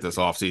target Yep. this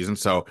offseason,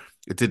 so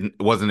it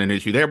wasn't an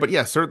issue there. But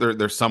yeah, sir,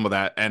 there's some of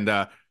that, and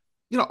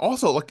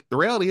also like the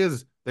reality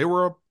is they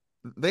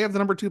have the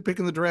number 2 pick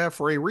in the draft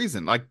for a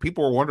reason. Like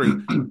people were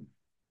wondering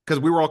because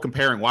we were all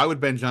comparing why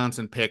would Ben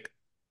Johnson pick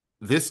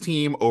this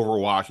team over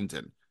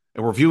Washington.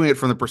 And we're viewing it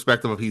from the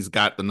perspective of he's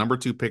got the number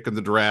 2 pick in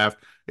the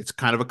draft. It's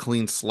kind of a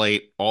clean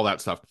slate, all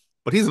that stuff.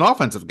 But he's an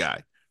offensive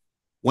guy.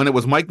 When it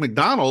was Mike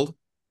McDonald,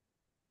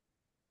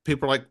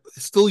 people are like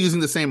still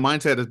using the same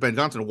mindset as Ben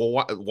Johnson.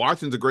 Well,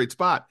 Washington's a great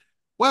spot.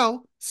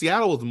 Well,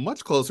 Seattle was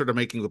much closer to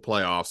making the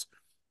playoffs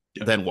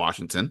Yep. than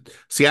Washington.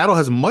 Seattle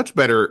has much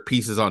better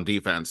pieces on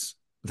defense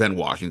than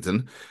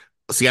Washington.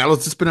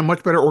 Seattle's just been a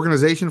much better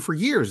organization for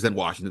years than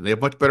Washington. They have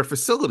much better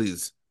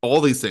facilities,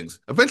 all these things.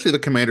 Eventually, the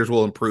Commanders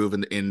will improve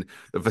in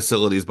the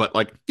facilities. But,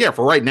 like, yeah,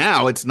 for right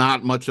now, it's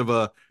not much of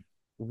a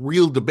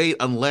real debate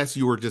unless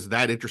you are just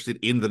that interested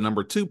in the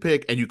number 2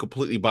 pick and you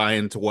completely buy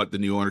into what the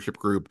new ownership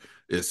group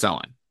is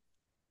selling.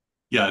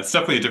 Yeah, it's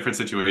definitely a different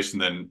situation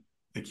than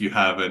like you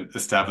have an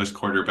established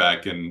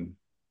quarterback and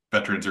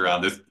veterans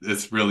around.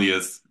 This really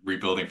is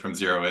rebuilding from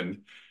zero.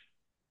 And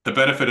the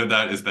benefit of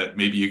that is that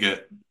maybe you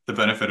get the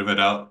benefit of it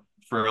out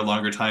for a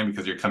longer time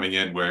because you're coming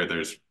in where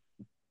there's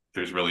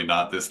really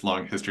not this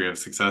long history of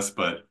success,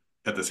 but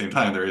at the same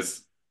time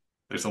there's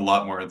a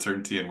lot more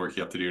uncertainty and work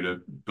you have to do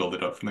to build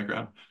it up from the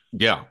ground.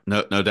 Yeah,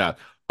 no doubt.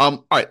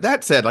 All right.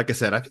 That said, like I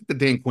said, I think the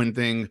Dan Quinn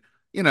thing,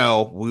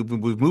 we've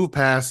moved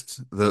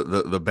past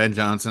the Ben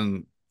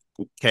Johnson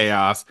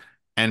chaos,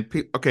 and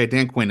okay,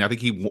 Dan Quinn, I think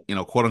he,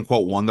 quote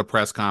unquote, won the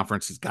press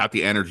conference. He's got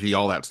the energy,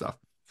 all that stuff.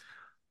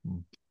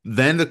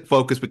 Then the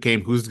focus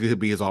became who's going to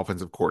be his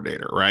offensive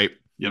coordinator, right?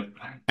 Yep.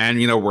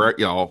 And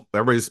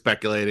everybody's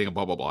speculating,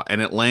 blah blah blah,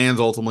 and it lands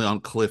ultimately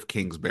on Kliff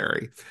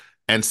Kingsbury.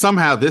 And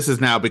somehow this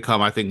has now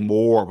become, I think,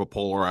 more of a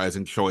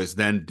polarizing choice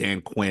than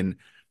Dan Quinn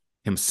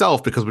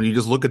himself, because when you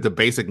just look at the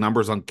basic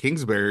numbers on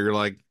Kingsbury, you're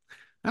like,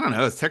 I don't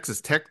know, his Texas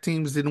Tech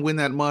teams didn't win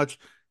that much.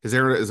 His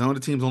Arizona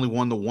teams only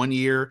won the 1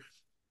 year.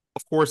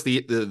 Of course,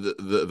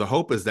 the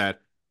hope is that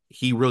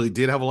he really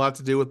did have a lot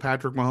to do with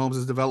Patrick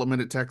Mahomes'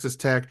 development at Texas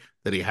Tech,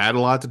 that he had a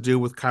lot to do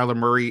with Kyler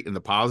Murray in the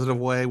positive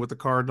way with the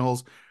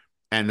Cardinals,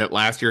 and that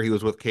last year he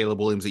was with Caleb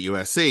Williams at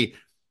USC.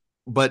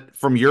 But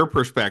from your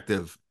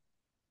perspective,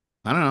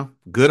 I don't know,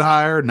 good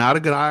hire, not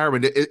a good hire. I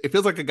mean, it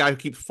feels like a guy who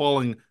keeps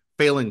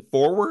failing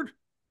forward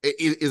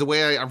is the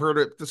way I've heard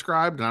it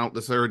described, and I don't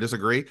necessarily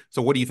disagree.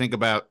 So what do you think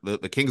about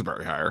the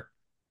Kingsbury hire?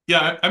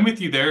 Yeah, I'm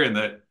with you there in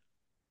that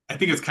I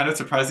think it's kind of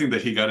surprising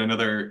that he got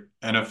another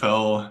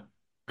NFL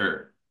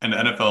or an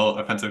NFL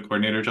offensive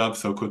coordinator job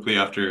so quickly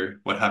after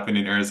what happened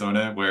in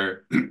Arizona,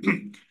 where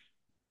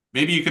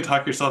maybe you could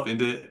talk yourself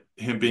into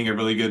him being a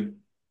really good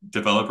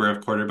developer of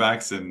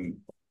quarterbacks, and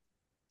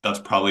that's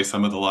probably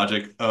some of the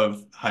logic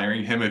of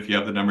hiring him if you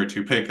have the number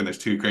 2 pick and there's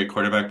 2 great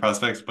quarterback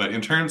prospects. But in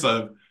terms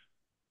of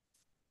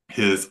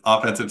his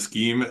offensive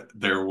scheme,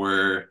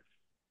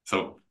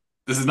 so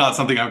this is not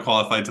something I'm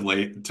qualified to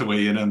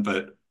weigh in on,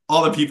 but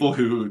all the people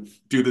who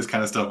do this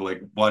kind of stuff,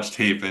 like watch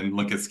tape and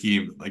look at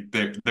scheme, like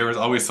there was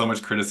always so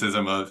much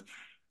criticism of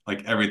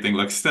like everything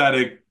looks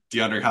static.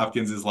 DeAndre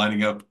Hopkins is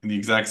lining up in the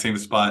exact same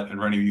spot and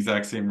running the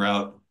exact same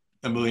route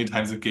a million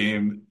times a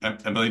game,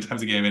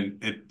 and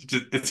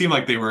it seemed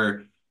like they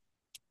were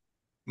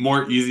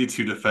more easy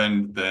to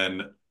defend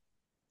than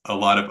a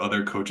lot of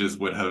other coaches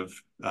would have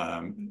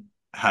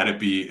had it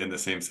be in the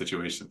same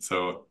situation.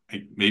 So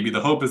maybe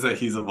the hope is that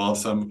he's evolved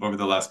some over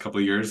the last couple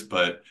of years,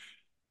 but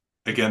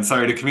again,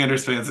 sorry to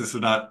Commanders fans, this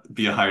would not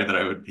be a hire that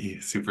I would be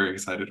super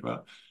excited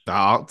about.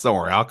 Don't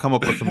worry, I'll come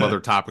up with some other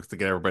topics to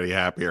get everybody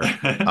happier.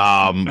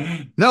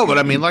 No, but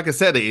I mean, like I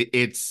said,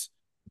 it's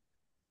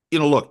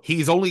look,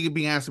 he's only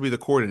being asked to be the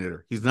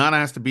coordinator. He's not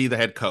asked to be the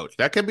head coach.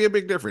 That can be a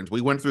big difference.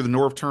 We went through the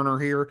Norv Turner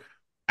here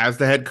as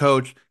the head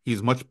coach.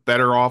 He's much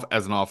better off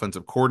as an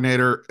offensive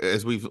coordinator,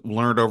 as we've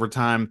learned over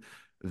time,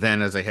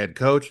 than as a head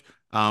coach.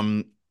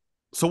 So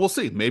we'll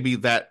see. Maybe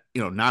that,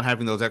 not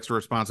having those extra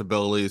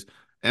responsibilities.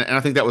 And I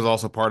think that was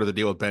also part of the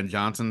deal with Ben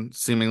Johnson,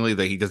 seemingly,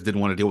 that he just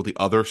didn't want to deal with the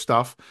other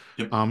stuff.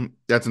 Yep.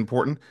 That's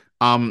important.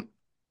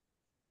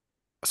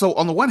 So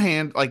on the one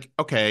hand, like,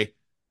 okay,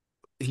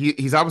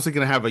 he's obviously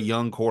going to have a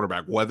young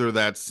quarterback, whether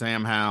that's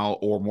Sam Howell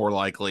or more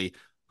likely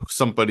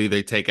somebody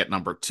they take at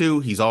number 2.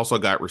 He's also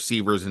got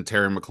receivers in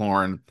Terry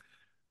McLaurin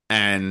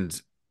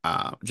and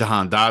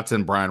Jahan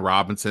Dotson. Brian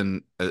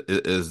Robinson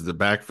is the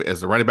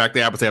running back.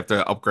 They obviously have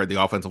to upgrade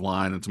the offensive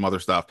line and some other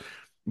stuff,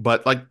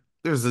 but like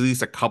there's at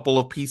least a couple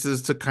of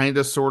pieces to kind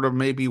of sort of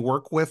maybe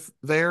work with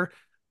there.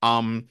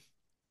 Um,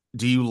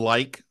 do you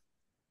like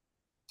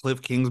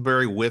Kliff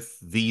Kingsbury with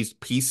these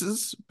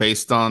pieces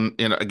based on,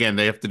 again,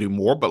 they have to do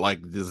more, but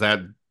like, does that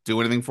do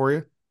anything for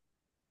you?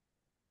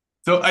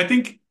 So I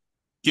think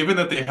given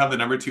that they have the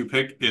number 2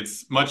 pick,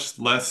 it's much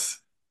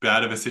less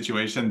bad of a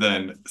situation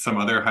than some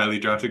other highly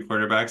drafted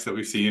quarterbacks that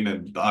we've seen.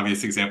 And the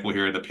obvious example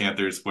here are the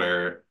Panthers,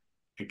 where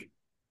like,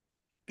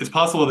 it's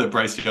possible that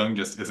Bryce Young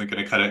just isn't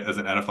going to cut it as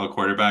an NFL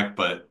quarterback,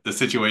 but the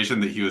situation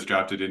that he was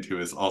drafted into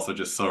is also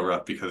just so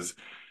rough because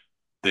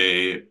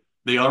they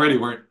they already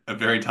weren't a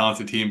very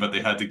talented team, but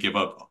they had to give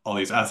up all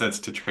these assets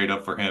to trade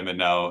up for him, and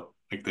now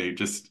like their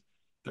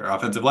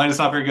offensive line is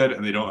not very good,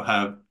 and they don't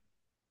have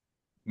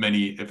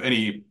many, if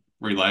any,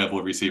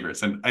 reliable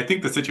receivers. And I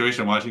think the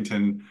situation in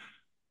Washington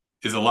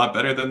is a lot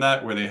better than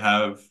that, where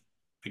I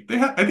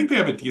think they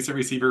have a decent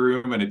receiver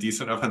room and a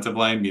decent offensive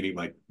line, meaning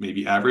like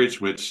maybe average,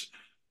 which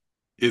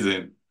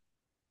isn't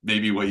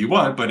maybe what you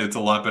want, but it's a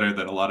lot better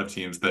than a lot of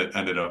teams that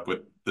ended up with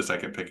the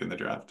second pick in the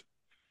draft.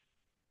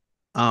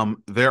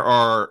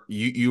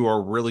 You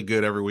are really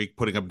good every week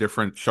putting up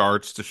different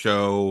charts to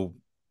show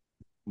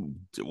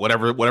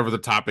whatever the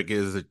topic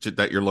is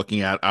that you're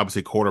looking at.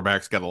 Obviously,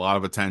 quarterbacks get a lot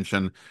of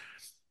attention,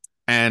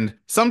 and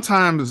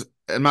sometimes,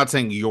 I'm not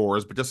saying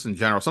yours, but just in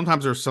general,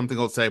 sometimes there's something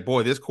that'll say,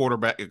 "Boy, this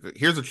quarterback."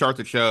 Here's a chart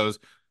that shows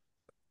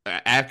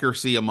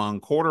accuracy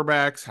among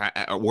quarterbacks.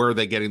 Where are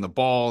they getting the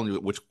ball?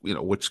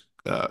 Which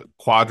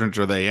quadrants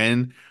are they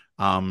in?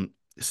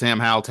 Sam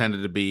Howell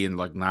tended to be in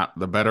like not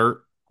the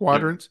better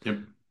quadrants. Yep.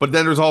 But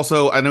then there's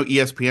also, I know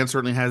ESPN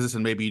certainly has this,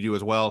 and maybe you do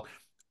as well,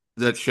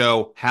 that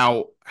show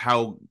how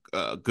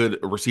good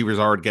receivers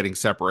are at getting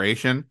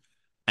separation.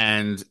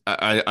 And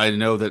I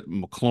know that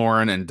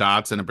McLaurin and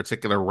Dotson in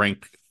particular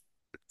rank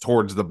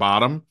towards the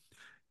bottom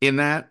in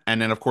that.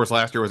 And then, of course,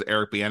 last year was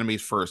Eric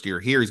Bieniemy's first year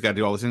here. He's got to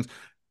do all these things.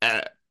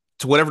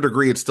 To whatever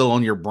degree it's still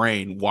on your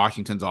brain,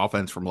 Washington's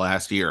offense from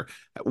last year.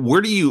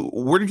 Where did you,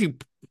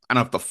 I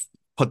don't have to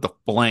put the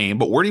blame,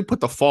 but where do you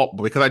put the fault?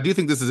 Because I do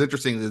think this is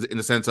interesting in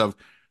the sense of,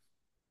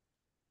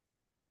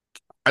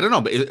 I don't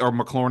know, but are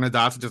McLaurin and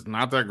Dotson just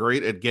not that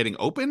great at getting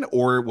open,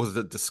 or was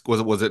it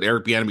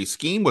Eric Bieniemy's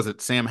scheme? Was it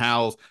Sam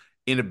Howell's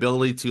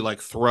inability to like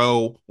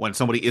throw when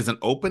somebody isn't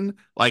open?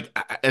 Like,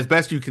 as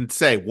best you can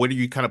say, what do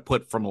you kind of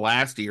put from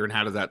last year, and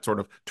how does that sort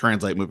of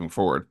translate moving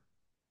forward?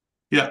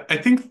 Yeah, I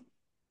think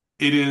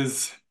it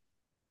is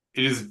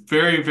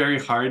very, very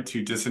hard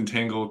to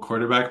disentangle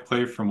quarterback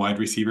play from wide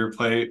receiver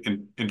play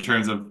in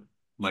terms of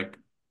like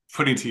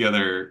putting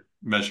together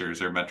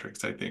measures or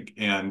metrics, I think.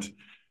 And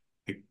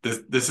like,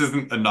 this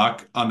isn't a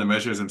knock on the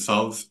measures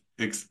themselves,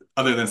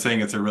 other than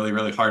saying it's a really,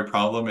 really hard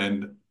problem.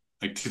 And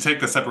like to take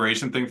the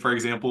separation thing, for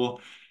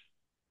example,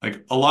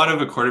 like a lot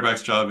of a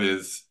quarterback's job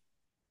is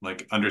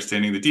like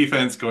understanding the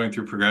defense, going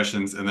through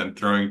progressions, and then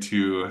throwing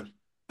to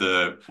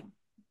the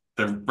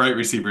right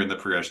receiver in the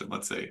progression,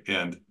 let's say.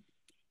 And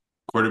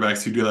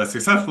quarterbacks who do that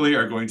successfully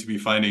are going to be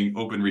finding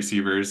open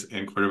receivers,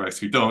 and quarterbacks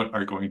who don't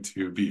are going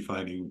to be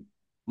finding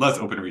less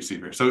open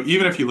receivers. So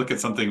even if you look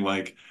at something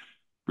like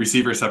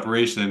receiver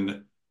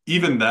separation,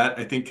 even that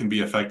I think can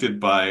be affected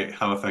by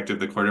how effective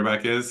the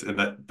quarterback is. And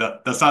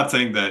that's not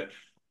saying that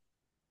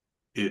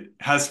it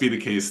has to be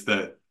the case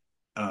that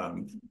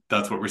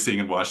that's what we're seeing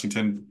in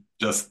Washington,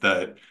 just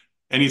that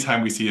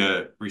anytime we see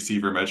a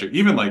receiver measure,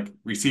 even like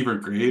receiver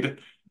grade,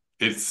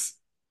 it's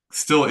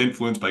still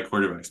influenced by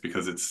quarterbacks,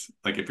 because it's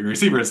like if you're a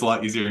receiver, it's a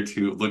lot easier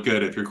to look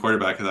good if your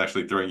quarterback is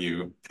actually throwing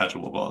you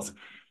catchable balls.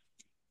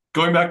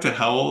 Going back to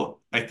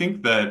Howell, I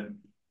think that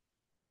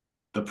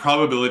the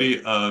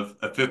probability of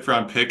a fifth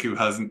round pick who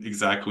hasn't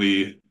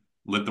exactly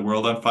lit the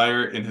world on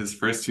fire in his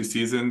first 2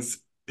 seasons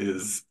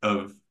is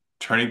of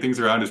turning things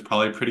around is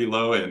probably pretty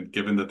low. And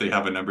given that they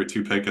have a number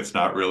 2 pick, it's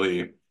not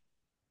really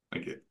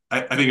like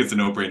I think it's a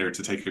no-brainer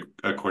to take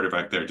a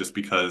quarterback there, just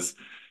because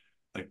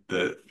like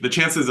the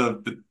chances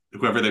of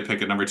whoever they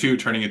pick at number 2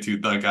 turning into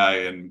the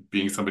guy and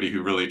being somebody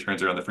who really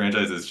turns around the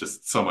franchise is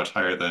just so much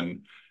higher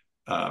than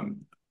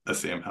a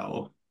Sam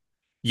Howell.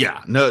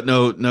 Yeah, no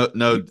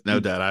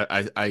doubt.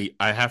 I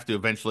have to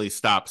eventually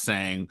stop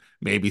saying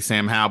maybe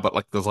Sam Howell, but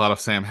like there's a lot of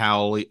Sam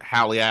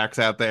Howelliacks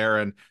out there,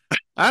 and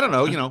I don't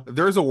know.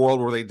 There's a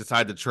world where they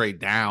decide to trade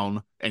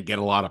down and get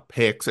a lot of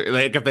picks.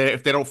 Like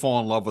if they don't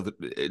fall in love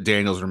with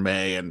Daniels or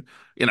May, and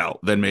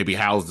then maybe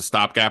Howell's the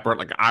stopgapper.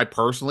 Like I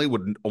personally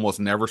would almost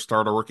never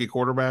start a rookie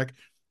quarterback,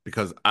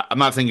 because I'm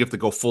not saying you have to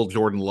go full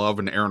Jordan Love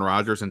and Aaron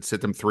Rodgers and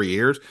sit them 3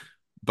 years.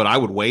 But I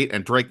would wait,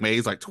 and Drake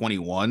May's like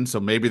 21,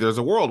 so maybe there's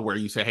a world where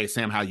you say, "Hey,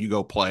 Sam, how you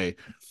go play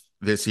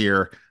this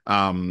year,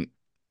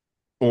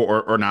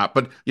 or not."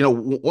 But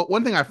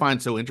one thing I find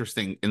so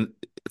interesting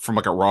from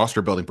like a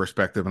roster building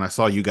perspective, and I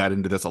saw you got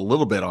into this a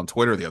little bit on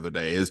Twitter the other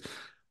day, is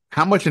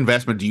how much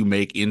investment do you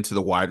make into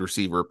the wide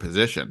receiver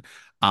position?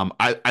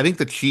 I think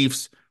the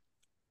Chiefs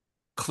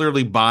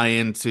clearly buy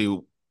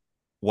into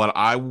what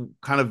I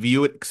kind of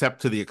view it,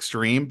 except to the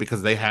extreme,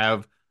 because they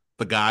have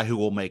the guy who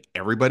will make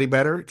everybody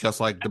better, just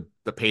like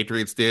the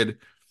Patriots did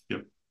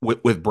Yep.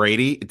 with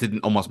Brady. It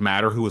didn't almost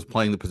matter who was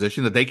playing the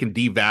position, that they can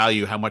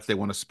devalue how much they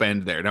want to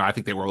spend there. Now, I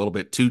think they were a little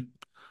bit too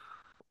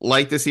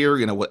light this year.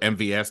 With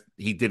MVS,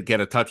 he did get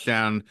a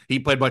touchdown. He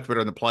played much better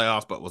in the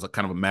playoffs, but was a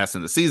kind of a mess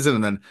in the season.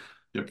 And then,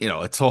 Yep.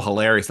 it's so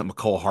hilarious that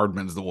McCole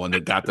Hardman's the one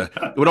that got the.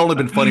 It would only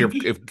been funnier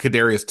if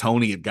Kadarius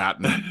Toney had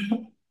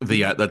gotten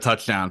the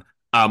touchdown.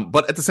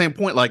 But at the same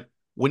point, like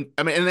and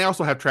they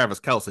also have Travis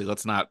Kelce.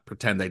 Let's not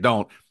pretend they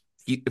don't.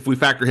 If we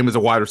factor him as a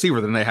wide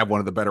receiver, then they have one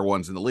of the better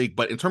ones in the league.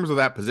 But in terms of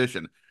that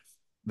position,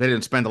 they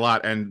didn't spend a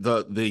lot. And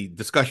the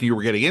discussion you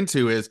were getting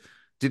into is,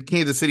 did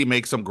Kansas City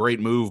make some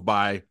great move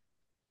by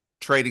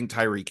trading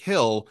Tyreek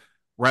Hill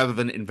rather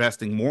than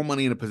investing more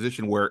money in a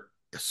position where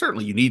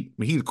certainly you need, I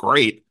mean, he's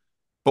great,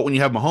 but when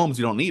you have Mahomes,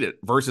 you don't need it.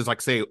 Versus,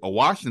 like, say, a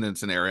Washington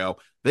scenario,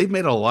 they've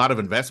made a lot of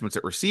investments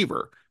at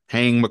receiver,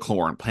 paying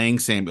McLaurin, paying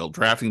Samuel,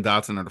 drafting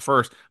Dotson in the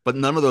first, but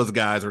none of those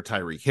guys are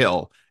Tyreek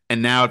Hill.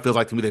 And now it feels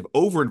like to me they've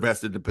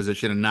overinvested in the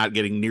position and not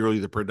getting nearly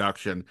the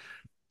production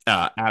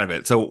out of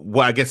it. So,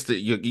 well, I guess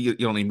you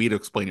don't need me to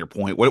explain your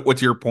point.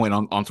 What's your point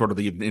on sort of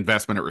the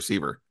investment at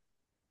receiver?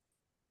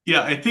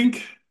 Yeah, I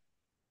think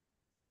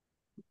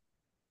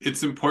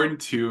it's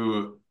important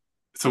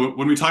so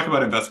when we talk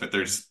about investment,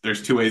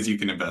 there's two ways you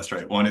can invest,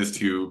 right? One is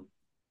to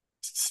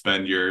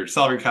spend your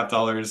salary cap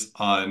dollars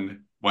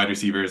on wide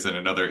receivers, and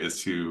another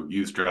is to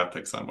use draft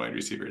picks on wide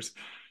receivers.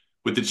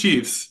 With the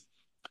Chiefs,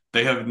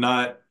 they have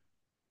not,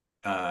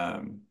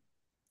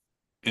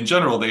 in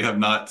general, they have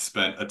not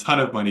spent a ton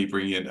of money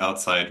bringing in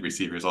outside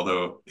receivers,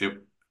 although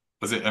it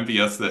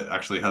MVS that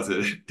actually has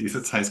a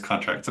decent sized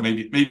contract. So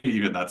maybe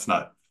even that's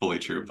not fully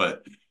true.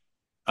 But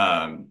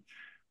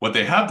what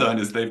they have done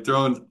is they've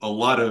thrown a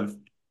lot of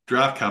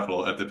draft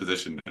capital at the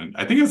position. And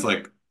I think it's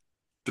like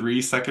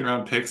 3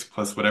 second-round picks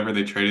plus whatever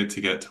they traded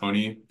to get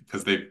Toney,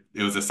 because it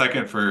was a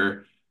second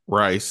for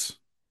Rice,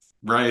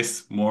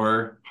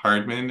 Moore,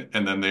 Hardman,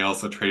 and then they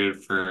also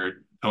traded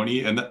for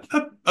Toney. And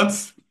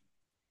that's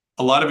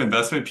a lot of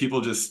investment.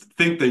 People just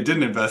think they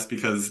didn't invest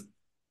because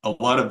a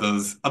lot of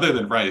those, other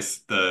than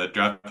Rice, the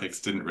draft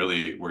picks didn't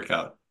really work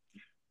out.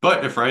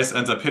 But if Rice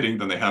ends up hitting,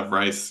 then they have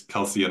Rice,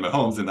 Kelce, and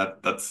Mahomes, and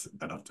that's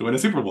enough to win a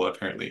Super Bowl,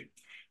 apparently.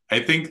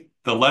 I think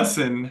the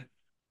lesson,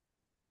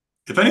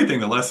 if anything,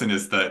 the lesson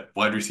is that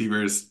wide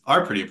receivers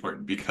are pretty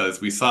important, because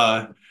we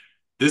saw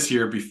this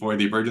year, before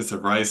the emergence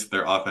of Rice,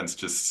 their offense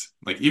just,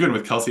 like, even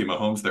with Kelce and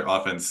Mahomes, their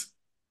offense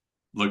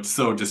looked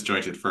so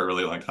disjointed for a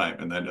really long time.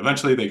 And then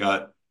eventually they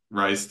got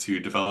Rice to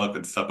develop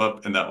and step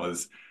up, and that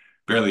was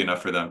barely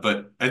enough for them.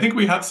 But I think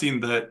we have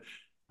seen that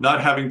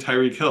not having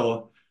Tyreek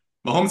Hill,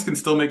 Mahomes can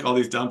still make all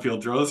these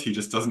downfield throws. He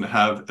just doesn't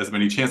have as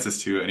many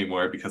chances to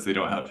anymore because they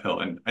don't have Hill.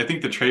 And I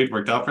think the trade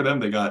worked out for them.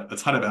 They got a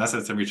ton of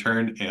assets in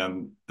return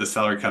and the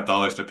salary cap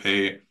dollars to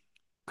pay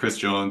Chris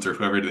Jones or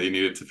whoever they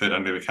needed to fit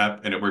under the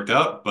cap, and it worked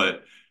out.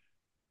 But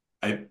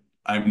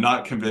I'm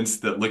not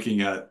convinced that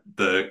looking at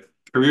the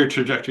career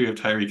trajectory of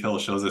Tyreek Hill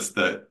shows us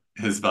that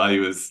his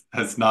value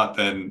has not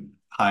been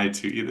high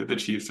to either the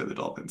Chiefs or the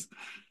Dolphins.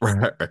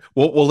 Right.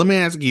 Well, let me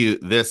ask you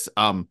this.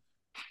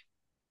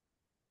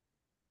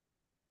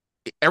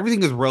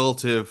 Everything is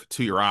relative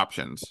to your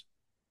options,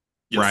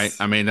 Yes. right?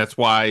 I mean, that's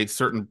why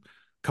certain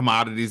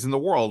commodities in the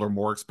world are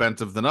more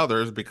expensive than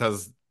others,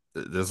 because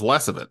there's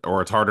less of it,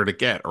 or it's harder to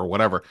get, or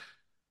whatever.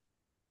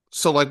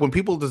 So, like, when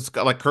people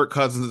discuss, like, Kirk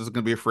Cousins is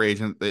going to be a free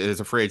agent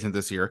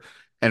this year,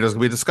 and there's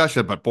going to be a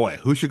discussion about, boy,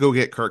 who should go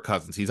get Kirk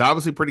Cousins? He's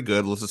obviously pretty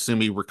good. Let's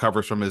assume he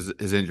recovers from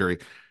his injury.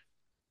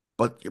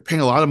 But you're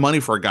paying a lot of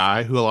money for a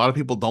guy who a lot of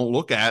people don't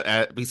look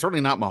at he's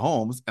certainly not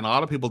Mahomes, and a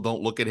lot of people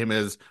don't look at him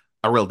as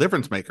a real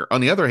difference maker. On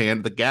the other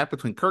hand, the gap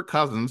between Kirk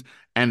Cousins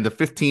and the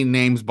 15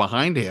 names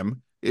behind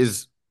him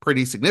is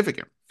pretty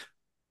significant.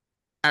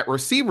 At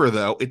receiver,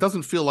 though, it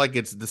doesn't feel like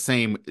it's the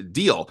same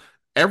deal.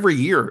 Every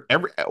year,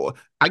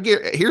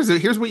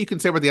 here's what you can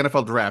say about the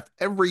NFL draft.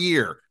 Every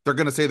year, they're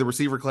going to say the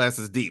receiver class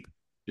is deep.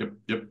 Yep.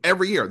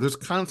 Every year, there's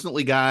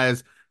constantly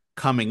guys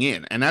coming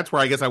in, and that's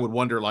where I guess I would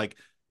wonder, like,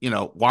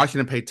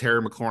 Washington paid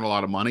Terry McLaurin a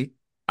lot of money.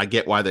 I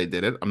get why they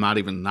did it. I'm not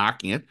even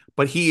knocking it,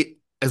 but he,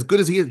 as good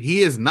as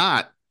he is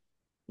not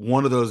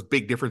one of those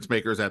big difference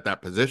makers at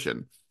that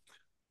position.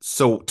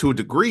 So to a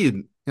degree,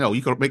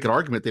 you could make an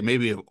argument they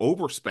maybe have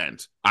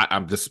overspent.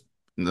 I'm just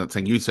not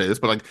saying you say this,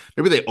 but, like,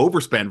 maybe they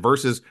overspend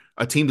versus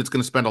a team that's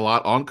going to spend a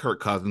lot on Kirk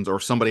Cousins, or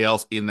somebody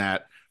else in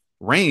that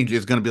range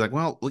is going to be like,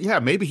 well, yeah,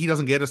 maybe he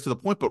doesn't get us to the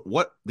point, but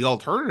what the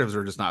alternatives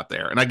are just not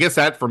there. And I guess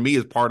that for me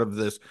is part of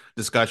this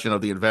discussion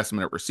of the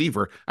investment at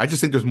receiver. I just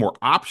think there's more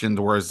options,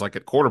 whereas, like,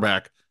 at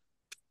quarterback,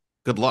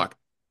 good luck.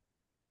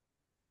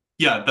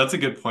 Yeah, that's a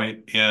good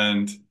point.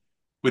 And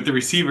with the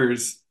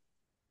receivers,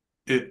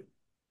 to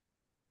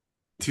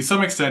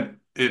some extent,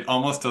 it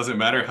almost doesn't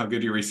matter how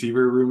good your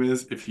receiver room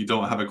is if you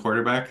don't have a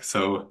quarterback.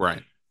 So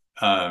Right.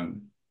 I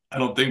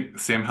don't think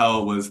Sam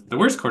Howell was the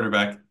worst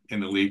quarterback in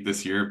the league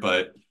this year,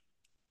 but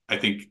I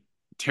think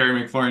Terry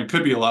McLaurin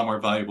could be a lot more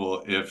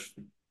valuable if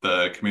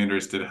the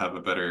Commanders did have a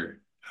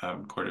better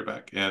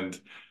quarterback. And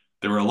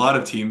there were a lot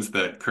of teams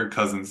that Kirk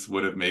Cousins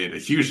would have made a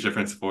huge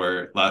difference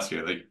for last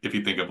year. Like if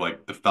you think of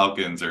like the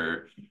Falcons,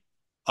 or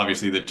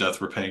obviously the Jets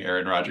were paying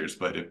Aaron Rodgers,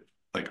 but if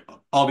like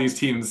all these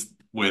teams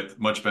with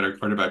much better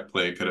quarterback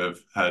play could have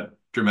had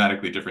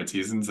dramatically different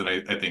seasons. And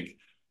I think,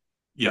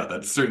 yeah,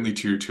 that's certainly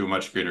true to a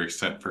much greater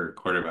extent for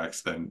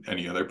quarterbacks than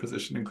any other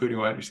position, including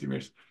wide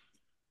receivers.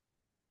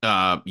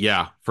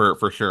 Yeah,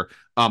 for sure.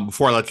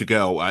 Before I let you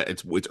go,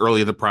 it's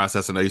early in the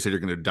process. I know you said you're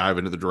going to dive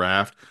into the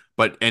draft,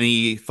 but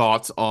any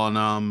thoughts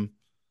on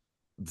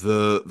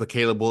the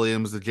Caleb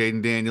Williams, the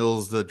Jaden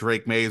Daniels, the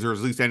Drake Mays, or at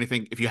least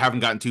anything, if you haven't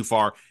gotten too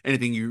far,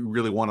 anything you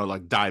really want to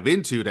like dive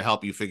into to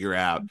help you figure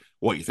out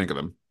what you think of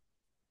them?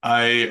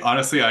 I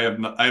honestly, I have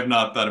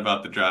not thought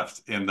about the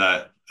draft, and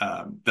that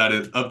that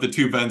is of the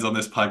two Bens on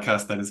this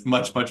podcast, that is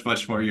much, much,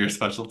 much more your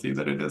specialty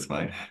than it is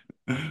mine.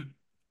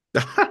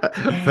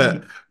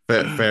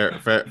 fair,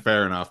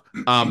 fair enough.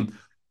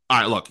 All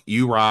right, look,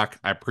 you rock.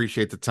 I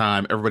appreciate the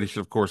time. Everybody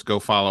should, of course,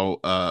 go follow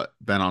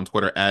Ben on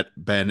Twitter at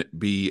Ben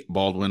B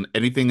Baldwin.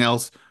 Anything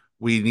else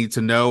we need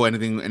to know?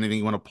 Anything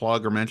you want to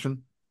plug or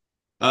mention?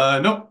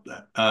 No,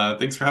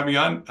 thanks for having me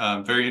on.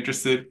 I'm very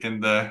interested in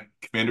the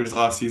Commanders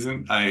off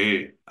season.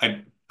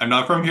 I'm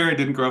not from here. I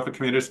didn't grow up a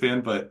Commanders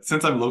fan, but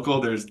since I'm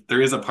local,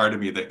 there is a part of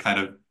me that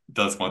kind of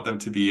does want them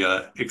to be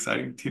a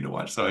exciting team to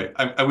watch. So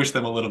I wish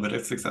them a little bit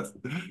of success.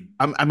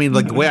 I mean,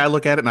 like the way I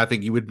look at it, and I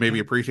think you would maybe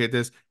appreciate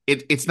this.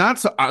 It's not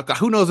so.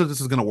 Who knows if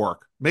this is going to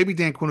work? Maybe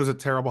Dan Quinn was a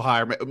terrible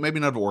hire. Maybe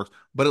none of it works.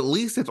 But at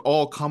least it's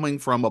all coming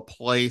from a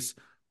place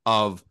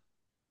of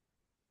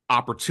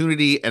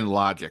opportunity and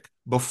logic.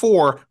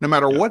 Before, no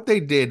matter Yeah. what they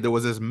did, there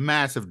was this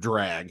massive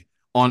drag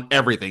on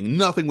everything.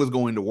 Nothing was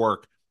going to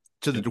work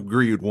to the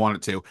degree you'd want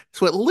it to.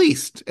 So at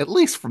least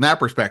from that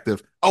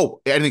perspective,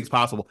 oh, anything's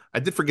possible. I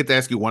did forget to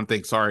ask you one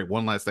thing. Sorry,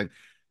 one last thing.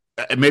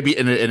 Maybe,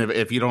 and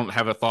if you don't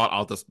have a thought,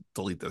 I'll just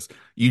delete this.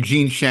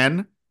 Eugene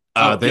Shen,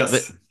 Oh,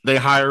 yes. they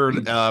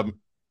hired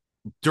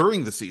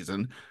during the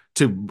season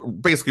to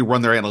basically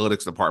run their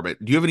analytics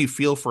department. Do you have any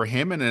feel for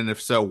him? And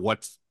if so,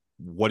 what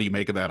do you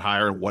make of that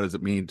hire, and what does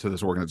it mean to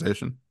this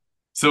organization?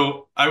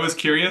 So I was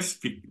curious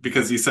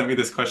because you sent me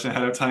this question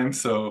ahead of time.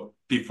 So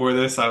before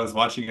this, I was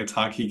watching a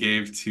talk he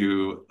gave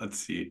to, let's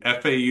see,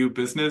 FAU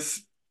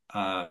Business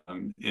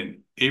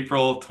in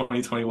April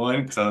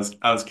 2021, because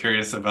I was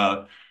curious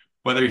about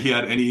whether he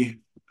had any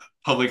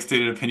public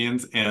stated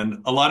opinions.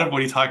 And a lot of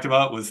what he talked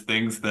about was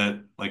things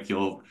that like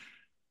you'll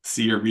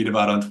see or read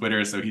about on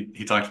Twitter. So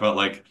he talked about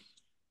like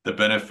the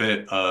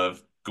benefit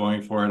of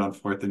going for it on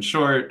fourth and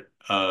short,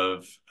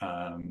 of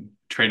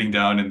trading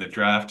down in the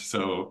draft.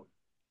 So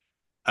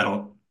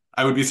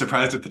I would be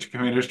surprised if the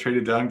Commanders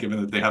traded down,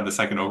 given that they have the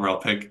second overall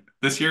pick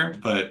this year,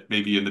 but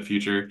maybe in the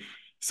future.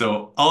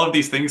 So all of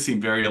these things seem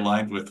very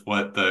aligned with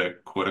what the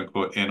quote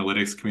unquote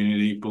analytics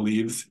community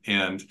believes.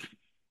 And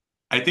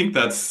I think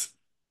that's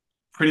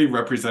pretty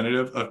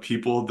representative of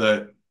people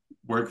that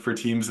work for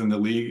teams in the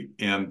league.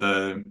 And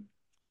the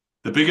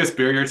biggest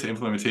barrier to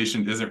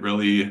implementation isn't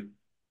really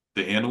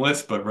the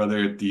analysts, but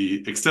rather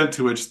the extent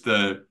to which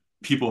the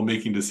people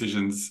making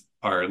decisions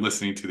are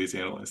listening to these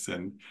analysts.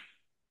 And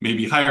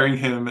maybe hiring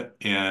him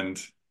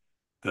and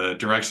the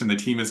direction the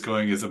team is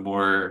going is a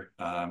more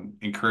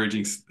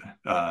encouraging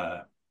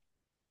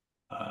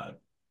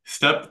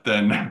step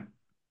than,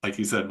 like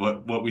you said,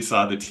 what we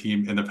saw the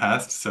team in the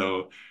past.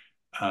 So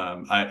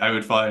I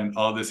would find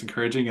all this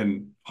encouraging,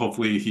 and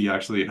hopefully he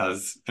actually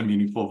has a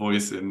meaningful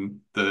voice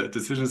in the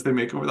decisions they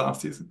make over the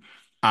offseason.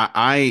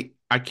 I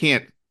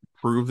can't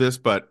prove this,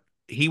 but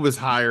he was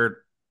hired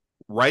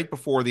right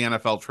before the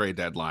NFL trade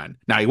deadline.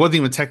 Now, he wasn't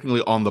even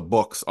technically on the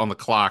books, on the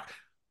clock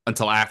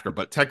until after,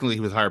 but technically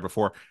he was hired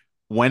before.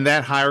 When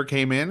that hire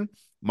came in,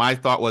 my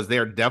thought was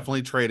they're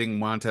definitely trading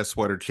Montez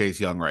Sweat or Chase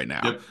Young right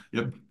now.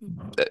 Yep.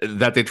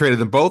 That they traded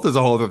them both is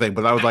a whole other thing,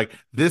 but I was like,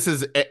 this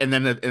is, and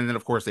then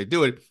of course they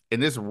do it,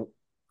 and this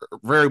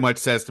very much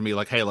says to me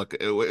like, hey, look,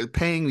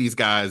 paying these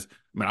guys.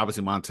 I mean,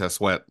 obviously Montez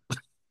Sweat,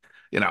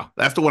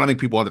 that's the one I think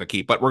people wanted to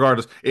keep. But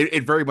regardless,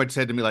 it very much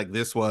said to me like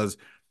this was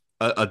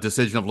a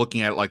decision of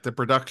looking at like the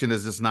production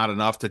is just not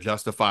enough to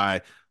justify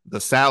the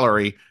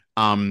salary.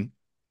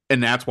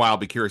 And that's why I'll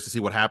be curious to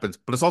see what happens.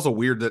 But it's also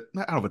weird that,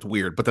 I don't know if it's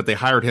weird, but that they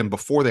hired him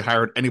before they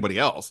hired anybody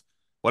else.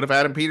 What if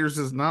Adam Peters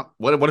is not,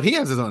 what if he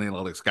has his own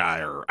analytics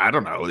guy, or I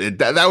don't know.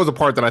 That was a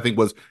part that I think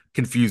was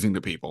confusing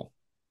to people.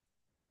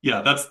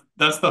 Yeah,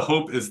 that's the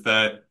hope, is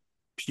that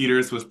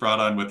Peters was brought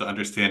on with the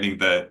understanding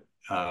that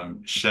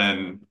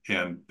Shen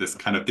and this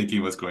kind of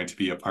thinking was going to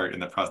be a part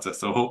in the process.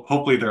 So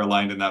hopefully they're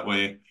aligned in that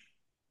way,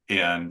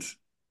 and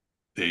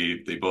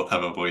they both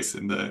have a voice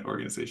in the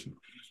organization.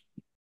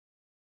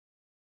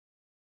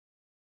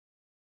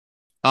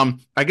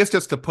 I guess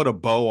just to put a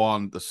bow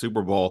on the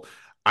Super Bowl,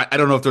 I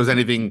don't know if there's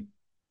anything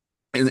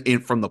in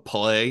from the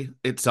play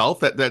itself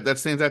that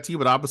stands out to you,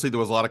 but obviously there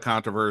was a lot of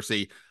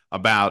controversy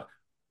about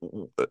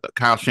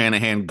Kyle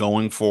Shanahan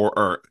going for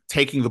or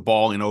taking the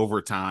ball in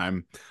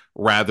overtime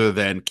rather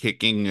than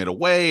kicking it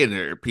away.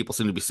 And people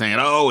seem to be saying,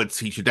 "Oh,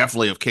 he should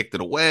definitely have kicked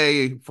it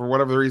away for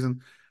whatever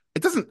reason."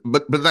 It doesn't,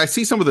 but I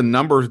see some of the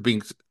numbers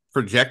being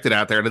projected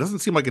out there, and it doesn't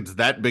seem like it's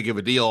that big of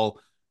a deal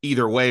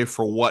either way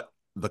for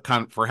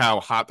for how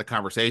hot the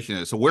conversation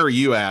is. So where are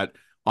you at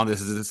on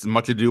this? Is this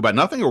much ado about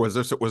nothing, or was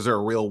there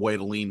a real way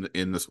to lean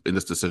in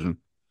this decision?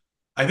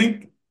 I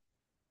think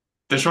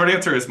the short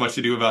answer is much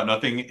ado about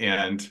nothing,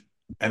 and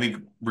I think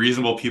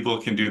reasonable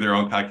people can do their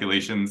own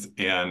calculations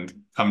and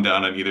come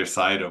down on either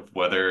side of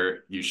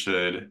whether you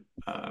should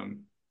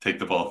take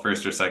the ball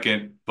first or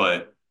second.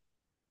 But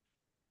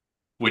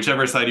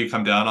whichever side you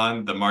come down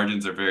on, the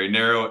margins are very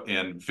narrow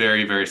and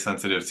very, very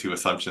sensitive to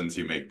assumptions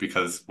you make.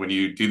 Because when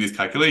you do these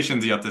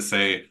calculations, you have to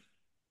say,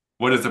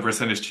 what is the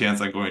percentage chance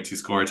I'm going to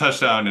score a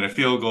touchdown and a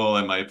field goal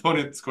and my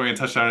opponent scoring a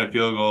touchdown and a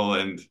field goal?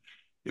 And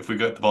if we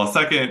get the ball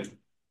second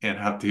and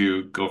have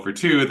to go for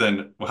two,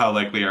 then how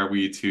likely are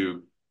we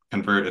to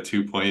convert a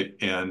 2-point?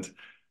 And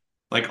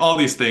like all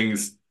these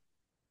things,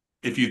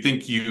 if you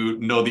think you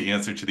know the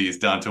answer to these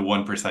down to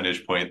 1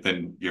 percentage point,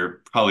 then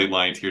you're probably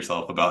lying to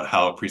yourself about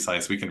how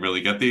precise we can really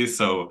get these.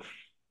 So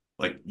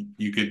like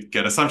you could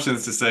get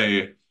assumptions to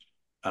say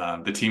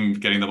the team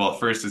getting the ball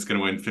first is going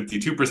to win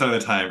 52% of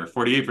the time or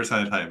 48%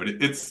 of the time, but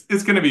it's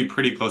going to be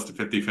pretty close to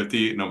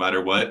 50-50 no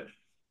matter what.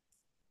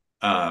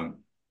 I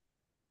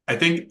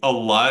think a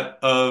lot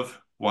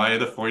of why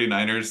the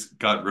 49ers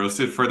got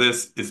roasted for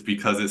this is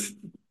because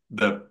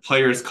the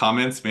players'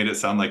 comments made it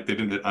sound like they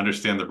didn't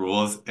understand the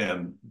rules,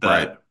 and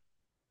that Right.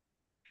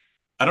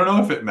 I don't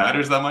know if it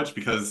matters that much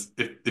because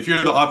if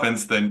you're the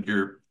offense, then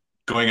you're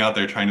going out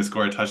there trying to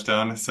score a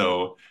touchdown.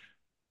 So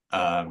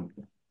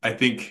I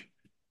think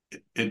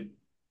it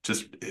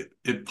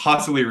it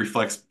possibly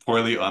reflects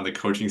poorly on the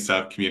coaching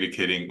staff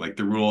communicating like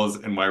the rules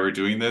and why we're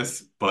doing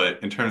this.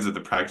 But in terms of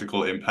the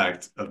practical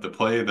impact of the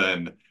play,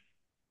 then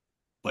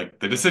like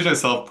the decision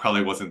itself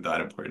probably wasn't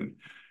that important.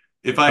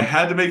 If I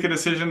had to make a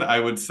decision, I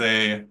would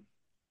say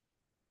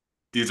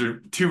these are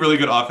two really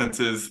good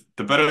offenses.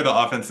 The better the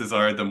offenses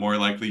are, the more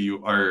likely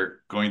you are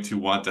going to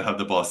want to have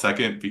the ball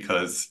second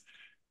because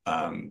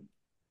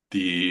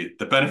the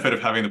benefit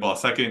of having the ball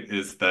second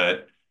is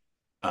that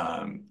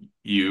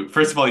you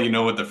first of all, you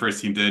know what the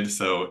first team did.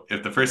 So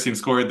if the first team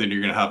scored, then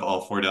you're going to have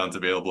all 4 downs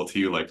available to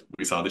you. Like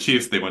we saw the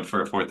Chiefs, they went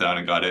for a 4th down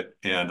and got it.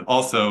 And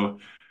also,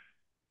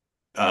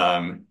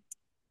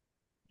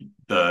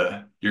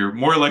 you're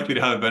more likely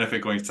to have a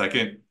benefit going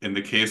second in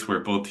the case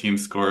where both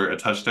teams score a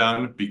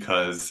touchdown,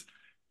 because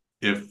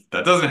if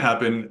that doesn't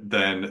happen,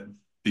 then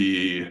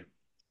if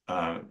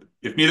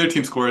neither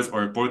team scores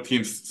or both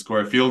teams score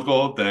a field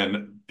goal,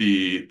 then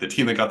the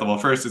team that got the ball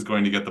first is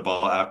going to get the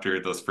ball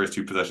after those first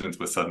 2 possessions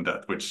with sudden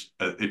death, which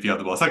if you have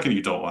the ball second,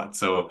 you don't want.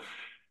 So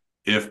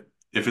if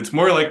it's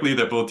more likely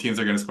that both teams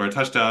are going to score a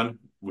touchdown,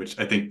 which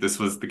I think this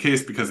was the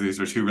case because these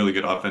were 2 really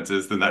good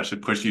offenses, then that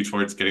should push you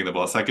towards getting the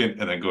ball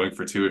second and then going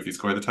for 2 if you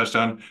score the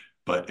touchdown.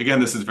 But again,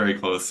 this is very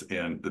close,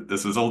 and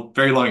this was a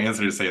very long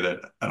answer to say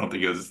that I don't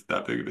think it was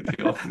that big of a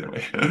deal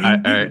anyway.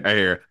 I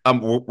hear.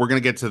 We're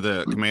gonna get to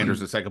the Commanders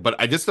in a second, but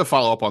just to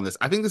follow up on this,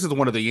 I think this is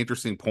one of the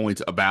interesting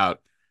points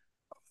about,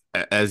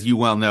 as you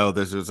well know,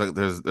 there's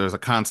a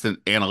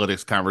constant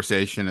analytics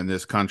conversation in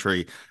this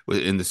country,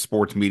 in the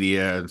sports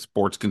media and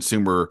sports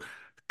consumer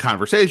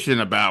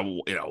conversation about,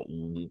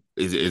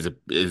 is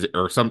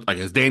or something like,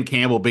 is Dan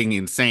Campbell being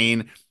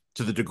insane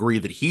to the degree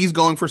that he's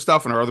going for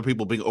stuff, and are other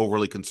people being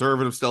overly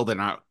conservative still? They're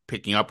not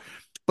picking up.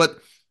 But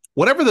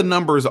whatever the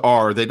numbers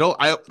are, they don't.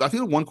 I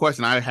think one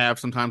question I have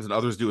sometimes, and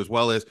others do as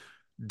well, is,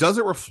 does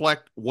it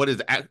reflect what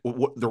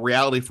the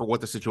reality for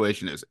what the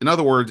situation is? In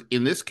other words,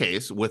 in this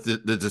case, with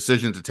the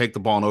decision to take the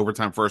ball in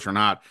overtime first or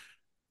not,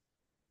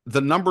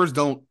 the numbers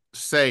don't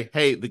say,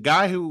 hey, the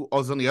guy who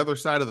was on the other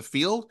side of the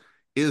field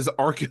is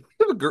arguably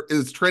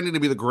is trending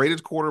to be the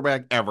greatest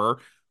quarterback ever,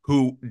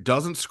 who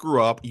doesn't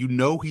screw up. You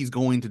know he's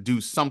going to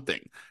do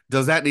something.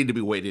 Does that need to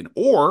be weighed in?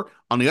 Or,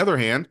 on the other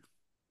hand,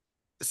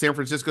 San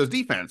Francisco's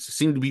defense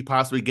seemed to be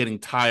possibly getting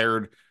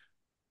tired,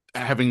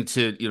 having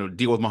to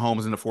deal with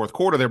Mahomes in the fourth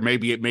quarter.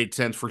 Maybe it made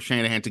sense for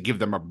Shanahan to give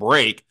them a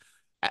break.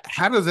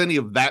 How does any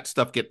of that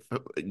stuff get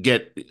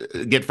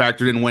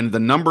factored in when the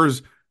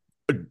numbers?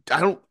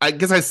 I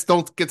guess I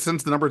still get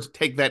sense the numbers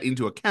take that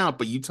into account.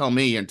 But you tell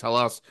me and tell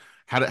us,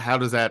 how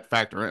does that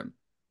factor in?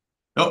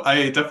 No,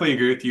 I definitely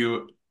agree with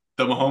you.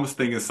 The Mahomes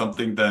thing is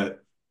something that,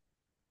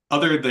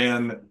 other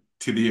than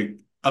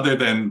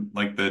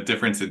like the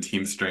difference in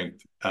team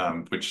strength,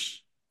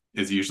 which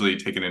is usually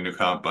taken into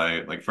account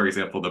by, like, for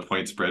example, the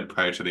point spread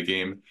prior to the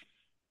game,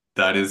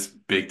 that is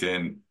baked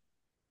in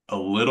a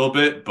little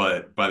bit,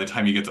 but by the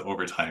time you get to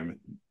overtime,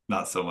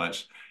 not so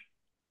much.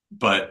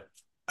 But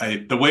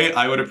the way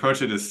I would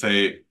approach it is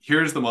say,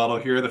 here's the model,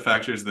 here are the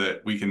factors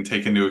that we can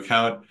take into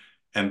account,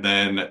 and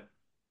then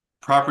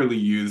properly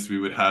used, we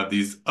would have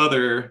these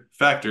other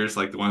factors,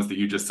 like the ones that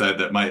you just said,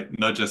 that might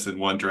nudge us in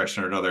one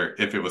direction or another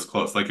if it was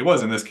close, like it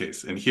was in this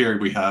case. And here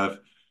we have,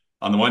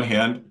 on the one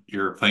hand,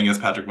 you're playing as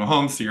Patrick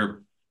Mahomes, so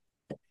you're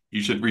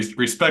you should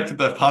respect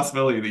the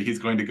possibility that he's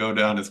going to go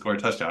down and score a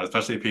touchdown,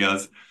 especially if he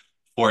has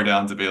 4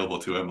 downs available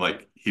to him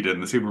like he did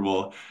in the Super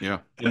Bowl. Yeah.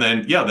 And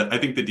then, I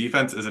think the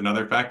defense is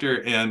another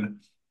factor. And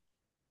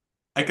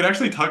I could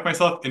actually talk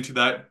myself into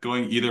that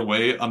going either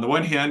way. On the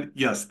one hand,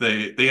 yes,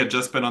 they had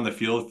just been on the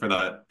field for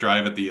that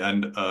drive at the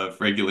end of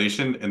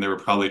regulation, and they were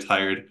probably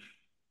tired.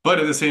 But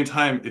at the same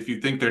time, if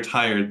you think they're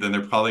tired, then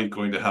they're probably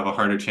going to have a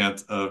harder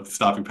chance of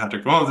stopping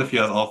Patrick Mahomes if he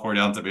has all 4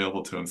 downs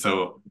available to him.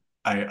 So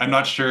I'm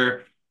not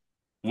sure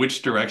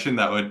which direction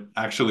that would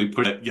actually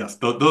put it. Yes,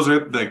 those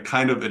are the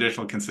kind of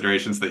additional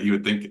considerations that you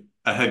would think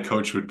a head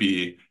coach would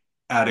be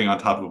adding on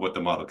top of what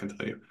the model can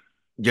tell you.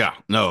 Yeah,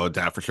 no,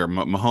 that for sure.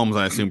 Mahomes,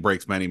 I assume,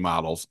 breaks many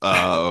models.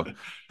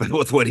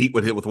 With what he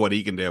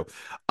can do.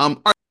 All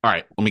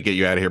right, let me get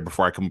you out of here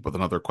before I come up with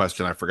another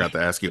question I forgot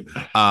to ask you.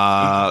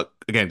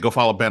 Again, go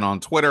follow Ben on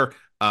Twitter.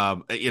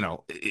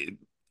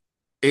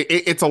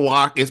 It's a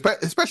lock,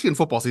 especially in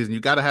football season. You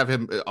got to have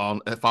him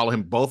follow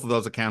him both of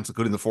those accounts,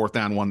 including the fourth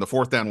down one. The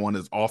fourth down one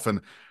is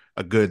often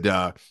a good,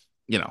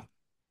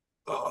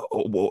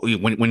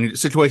 when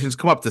situations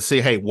come up to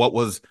see, hey, what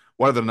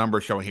are the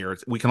numbers showing here?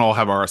 We can all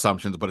have our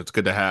assumptions, but it's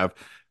good to have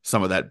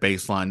some of that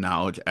baseline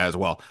knowledge as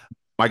well.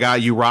 My guy,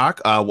 you rock.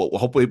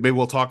 Hopefully, maybe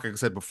we'll talk, like I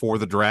said, before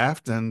the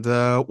draft, and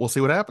we'll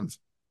see what happens.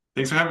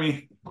 Thanks for having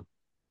me.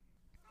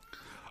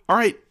 All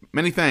right.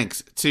 Many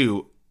thanks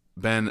to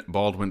Ben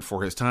Baldwin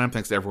for his time.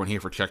 Thanks to everyone here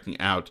for checking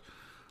out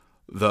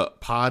the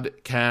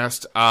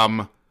podcast.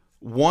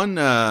 One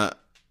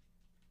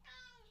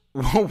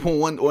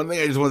thing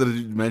I just wanted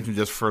to mention,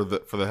 just for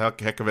the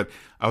heck of it,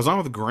 I was on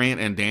with Grant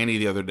and Danny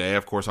the other day,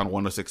 of course, on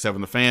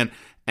 106.7 The Fan,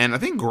 and I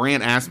think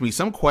Grant asked me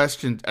some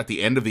question at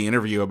the end of the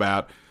interview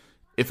about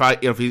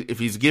if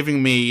he's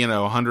giving me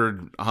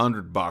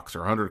 $100 bucks or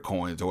 100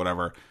 coins or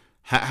whatever,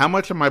 how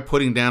much am I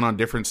putting down on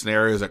different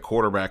scenarios at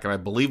quarterback? And I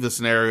believe the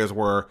scenarios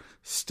were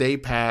stay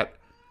pat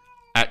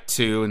at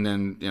 2, and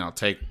then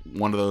take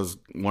one of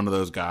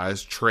those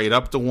guys, trade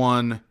up to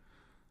 1,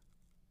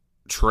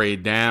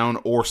 trade down,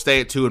 or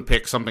stay at 2 and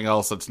pick something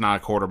else that's not a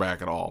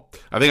quarterback at all.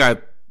 I think I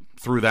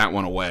threw that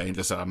one away and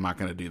just said I'm not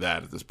going to do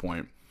that at this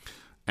point.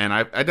 And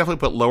I definitely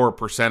put lower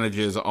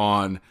percentages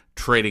on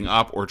trading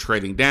up or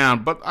trading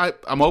down, but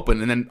I'm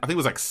open. And then I think it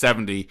was like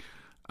 70%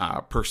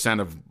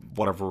 of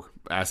whatever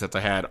assets I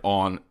had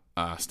on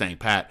staying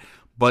pat.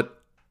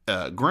 But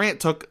Grant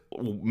took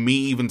me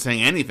even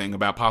saying anything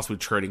about possibly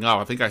trading up.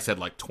 I think I said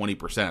like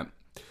 20%.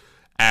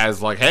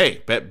 As like,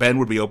 hey, Ben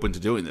would be open to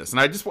doing this.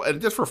 And I just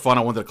for fun,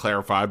 I wanted to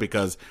clarify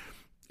because,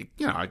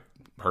 I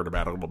heard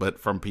about it a little bit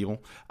from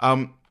people.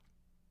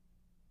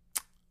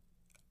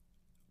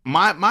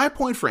 My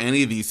point for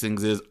any of these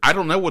things is I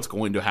don't know what's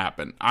going to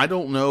happen. I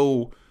don't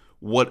know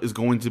what is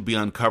going to be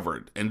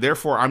uncovered. And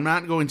therefore, I'm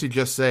not going to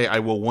just say I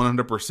will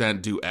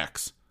 100% do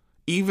X,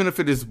 even if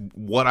it is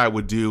what I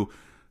would do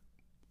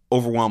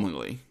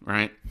overwhelmingly,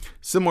 right?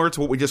 Similar to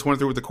what we just went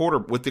through with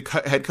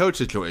the head coach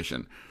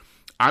situation.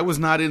 I was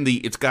not in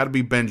it's got to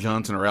be Ben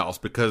Johnson or else,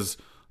 because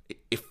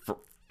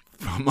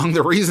among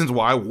the reasons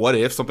why, what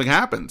if something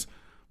happens?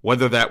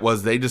 Whether that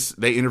was they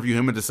interview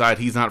him and decide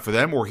he's not for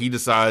them, or he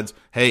decides,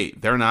 hey,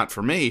 they're not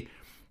for me,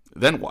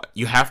 then what?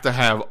 You have to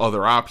have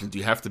other options.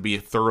 You have to be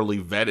thoroughly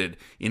vetted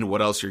in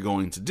what else you're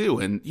going to do.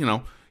 And,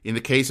 in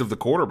the case of the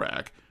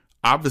quarterback,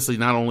 obviously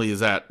not only is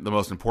that the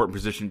most important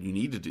position, you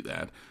need to do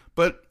that,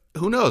 but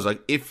who knows?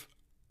 Like, if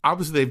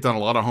obviously they've done a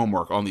lot of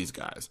homework on these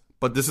guys,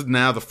 but this is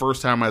now the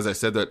first time, as I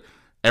said, that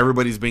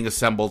everybody's being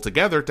assembled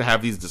together to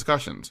have these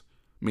discussions,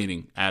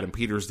 meaning Adam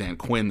Peters, Dan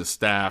Quinn, the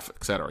staff,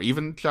 etc.,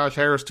 even Josh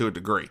Harris to a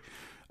degree.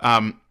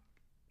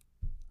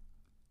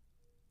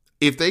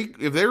 If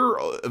their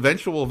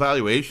eventual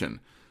evaluation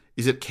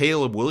is that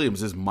Caleb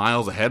Williams is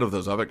miles ahead of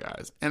those other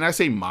guys, and I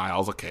say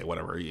miles, okay,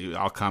 whatever,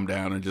 I'll calm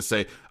down and just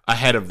say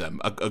ahead of them,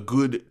 a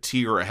good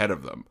tier ahead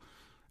of them,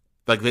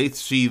 like they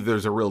see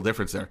there's a real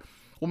difference there.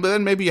 Well,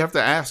 then maybe you have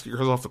to ask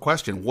yourself the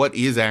question, what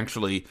is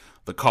actually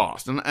the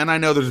cost? And I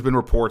know there's been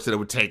reports that it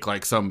would take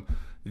like some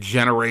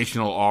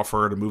generational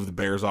offer to move the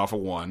Bears off of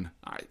 1.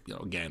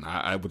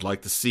 I would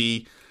like to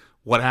see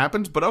what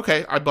happens, but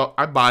okay, I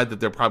buy that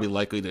they're probably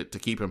likely to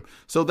keep him.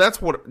 So that's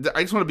what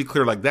I just want to be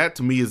clear. Like, that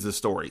to me is the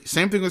story.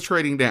 Same thing with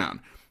trading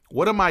down.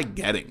 What am I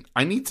getting?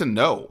 I need to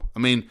know. I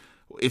mean,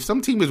 if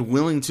some team is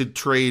willing to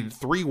trade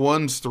 3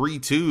 1s, 3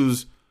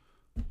 2s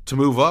to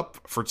move up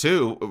for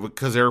 2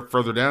 because they're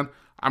further down,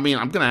 I mean,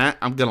 I'm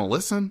gonna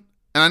listen.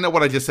 And I know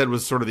what I just said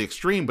was sort of the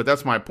extreme, but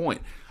that's my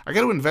point. I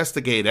got to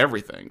investigate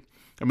everything.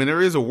 I mean,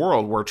 there is a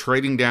world where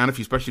trading down,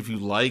 especially if you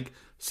like,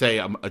 say,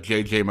 a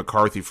J.J.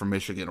 McCarthy from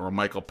Michigan or a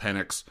Michael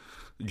Penix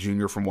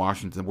Jr. from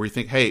Washington, where you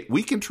think, hey,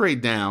 we can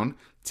trade down,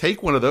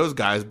 take one of those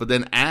guys, but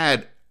then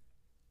add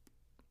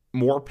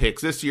more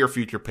picks this year,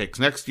 future picks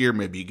next year,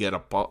 maybe you get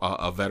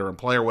a veteran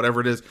player, whatever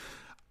it is.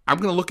 I'm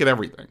going to look at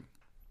everything.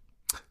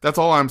 That's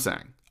all I'm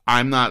saying.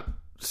 I'm not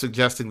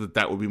suggesting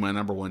that would be my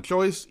number one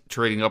choice,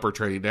 trading up or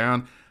trading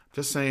down.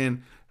 Just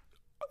saying,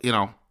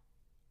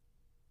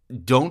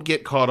 don't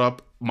get caught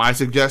up. My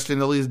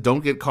suggestion, at least, don't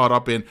get caught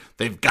up in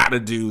they've got to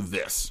do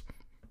this.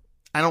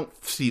 I don't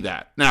see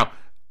that. Now,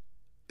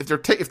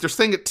 if they're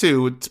staying at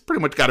 2, it's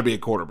pretty much got to be a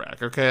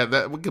quarterback. Okay,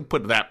 we can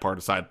put that part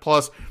aside.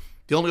 Plus,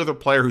 the only other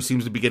player who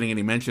seems to be getting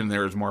any mention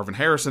there is Marvin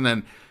Harrison,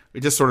 and we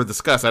just sort of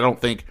discussed. I don't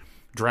think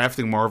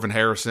drafting Marvin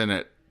Harrison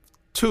at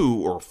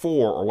 2 or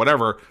 4 or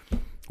whatever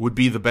would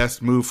be the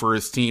best move for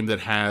his team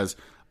that has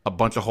a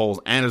bunch of holes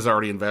and has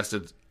already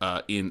invested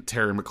in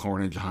Terry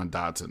McLaurin and Jahan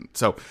Dotson.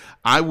 So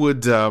I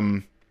would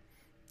not.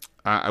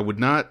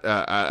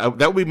 That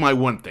would be my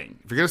one thing.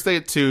 If you're going to stay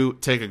at 2,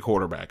 take a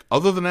quarterback.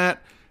 Other than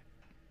that,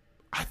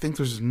 I think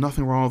there's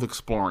nothing wrong with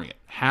exploring it.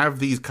 Have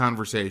these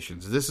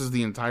conversations. This is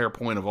the entire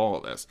point of all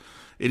of this.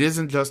 It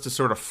isn't just to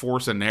sort of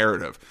force a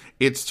narrative.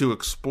 It's to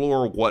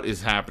explore what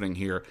is happening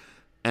here.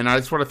 And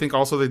that's what I think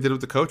also they did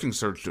with the coaching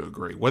search to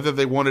agree. Whether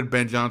they wanted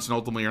Ben Johnson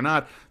ultimately or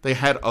not, they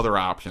had other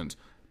options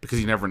because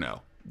you never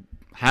know.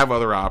 Have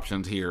other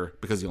options here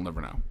because you'll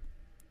never know.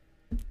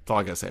 That's all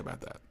I got to say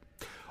about that.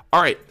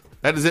 All right.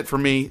 That is it for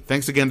me.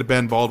 Thanks again to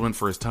Ben Baldwin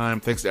for his time.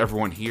 Thanks to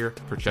everyone here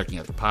for checking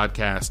out the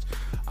podcast.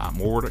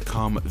 More to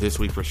come this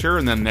week for sure,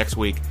 and then next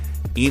week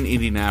in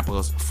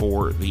Indianapolis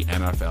for the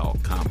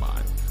NFL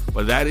Combine.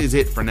 But that is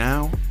it for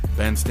now.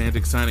 Ben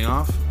Standig signing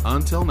off.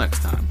 Until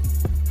next time,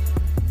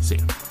 see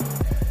ya.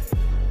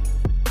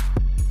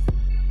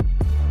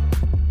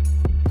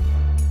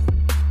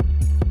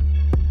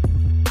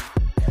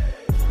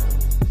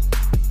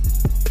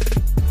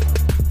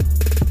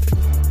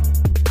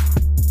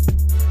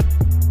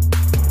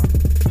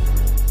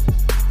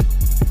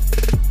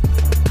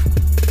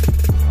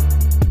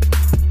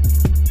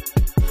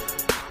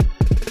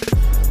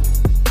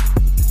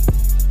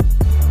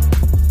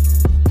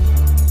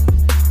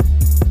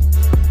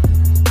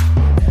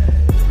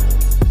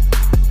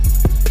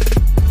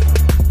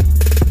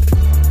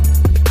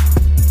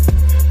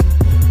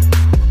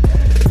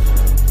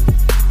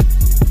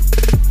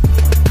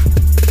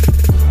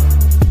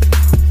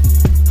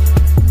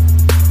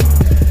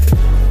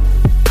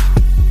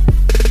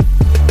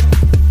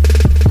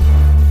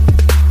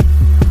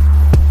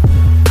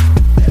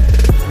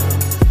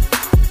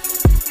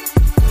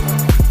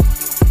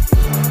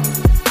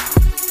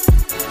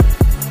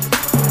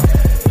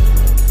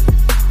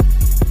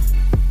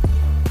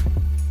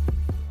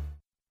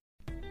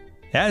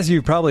 As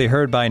you've probably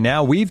heard by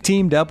now, we've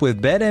teamed up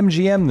with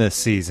BetMGM this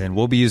season.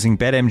 We'll be using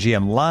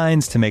BetMGM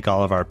lines to make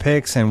all of our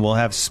picks, and we'll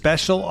have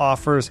special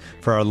offers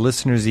for our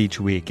listeners each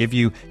week. If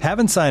you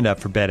haven't signed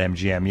up for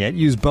BetMGM yet,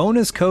 use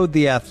bonus code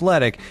The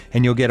Athletic,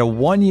 and you'll get a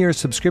 1-year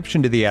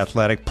subscription to The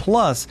Athletic,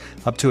 plus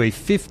up to a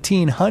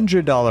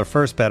 $1,500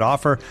 first bet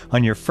offer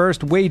on your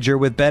first wager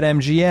with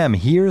BetMGM.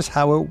 Here's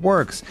how it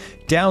works.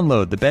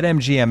 Download the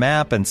BetMGM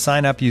app and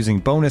sign up using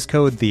bonus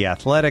code The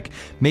Athletic.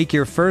 Make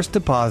your first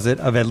deposit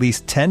of at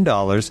least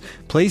 $10.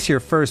 Place your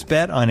first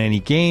bet on any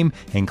game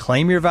and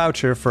claim your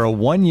voucher for a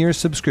 1-year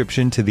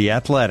subscription to The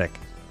Athletic.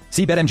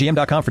 See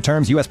BetMGM.com for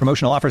terms. U.S.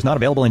 promotional offers not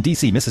available in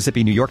D.C.,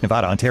 Mississippi, New York,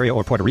 Nevada, Ontario,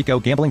 or Puerto Rico.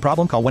 Gambling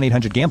problem? Call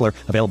 1-800-GAMBLER.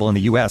 Available in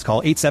the U.S.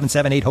 Call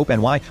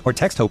 877-8-HOPE-NY or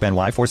text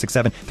HOPE-NY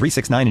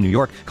 467-369 in New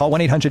York. Call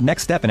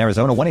 1-800-NEXT-STEP in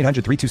Arizona.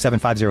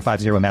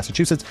 1-800-327-5050 in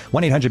Massachusetts.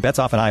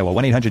 1-800-BETS-OFF in Iowa.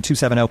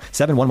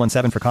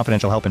 1-800-270-7117 for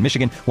confidential help in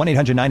Michigan.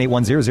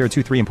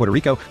 1-800-981-0023 in Puerto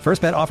Rico.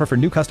 First bet offer for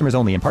new customers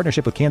only in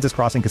partnership with Kansas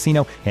Crossing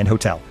Casino and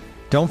Hotel.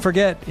 Don't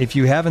forget, if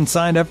you haven't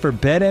signed up for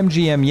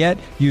BetMGM yet,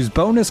 use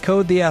bonus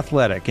code The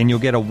Athletic, and you'll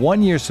get a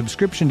 1-year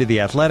subscription to The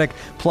Athletic,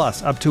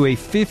 plus up to a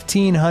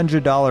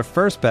 $1,500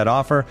 first bet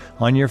offer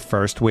on your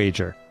first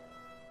wager.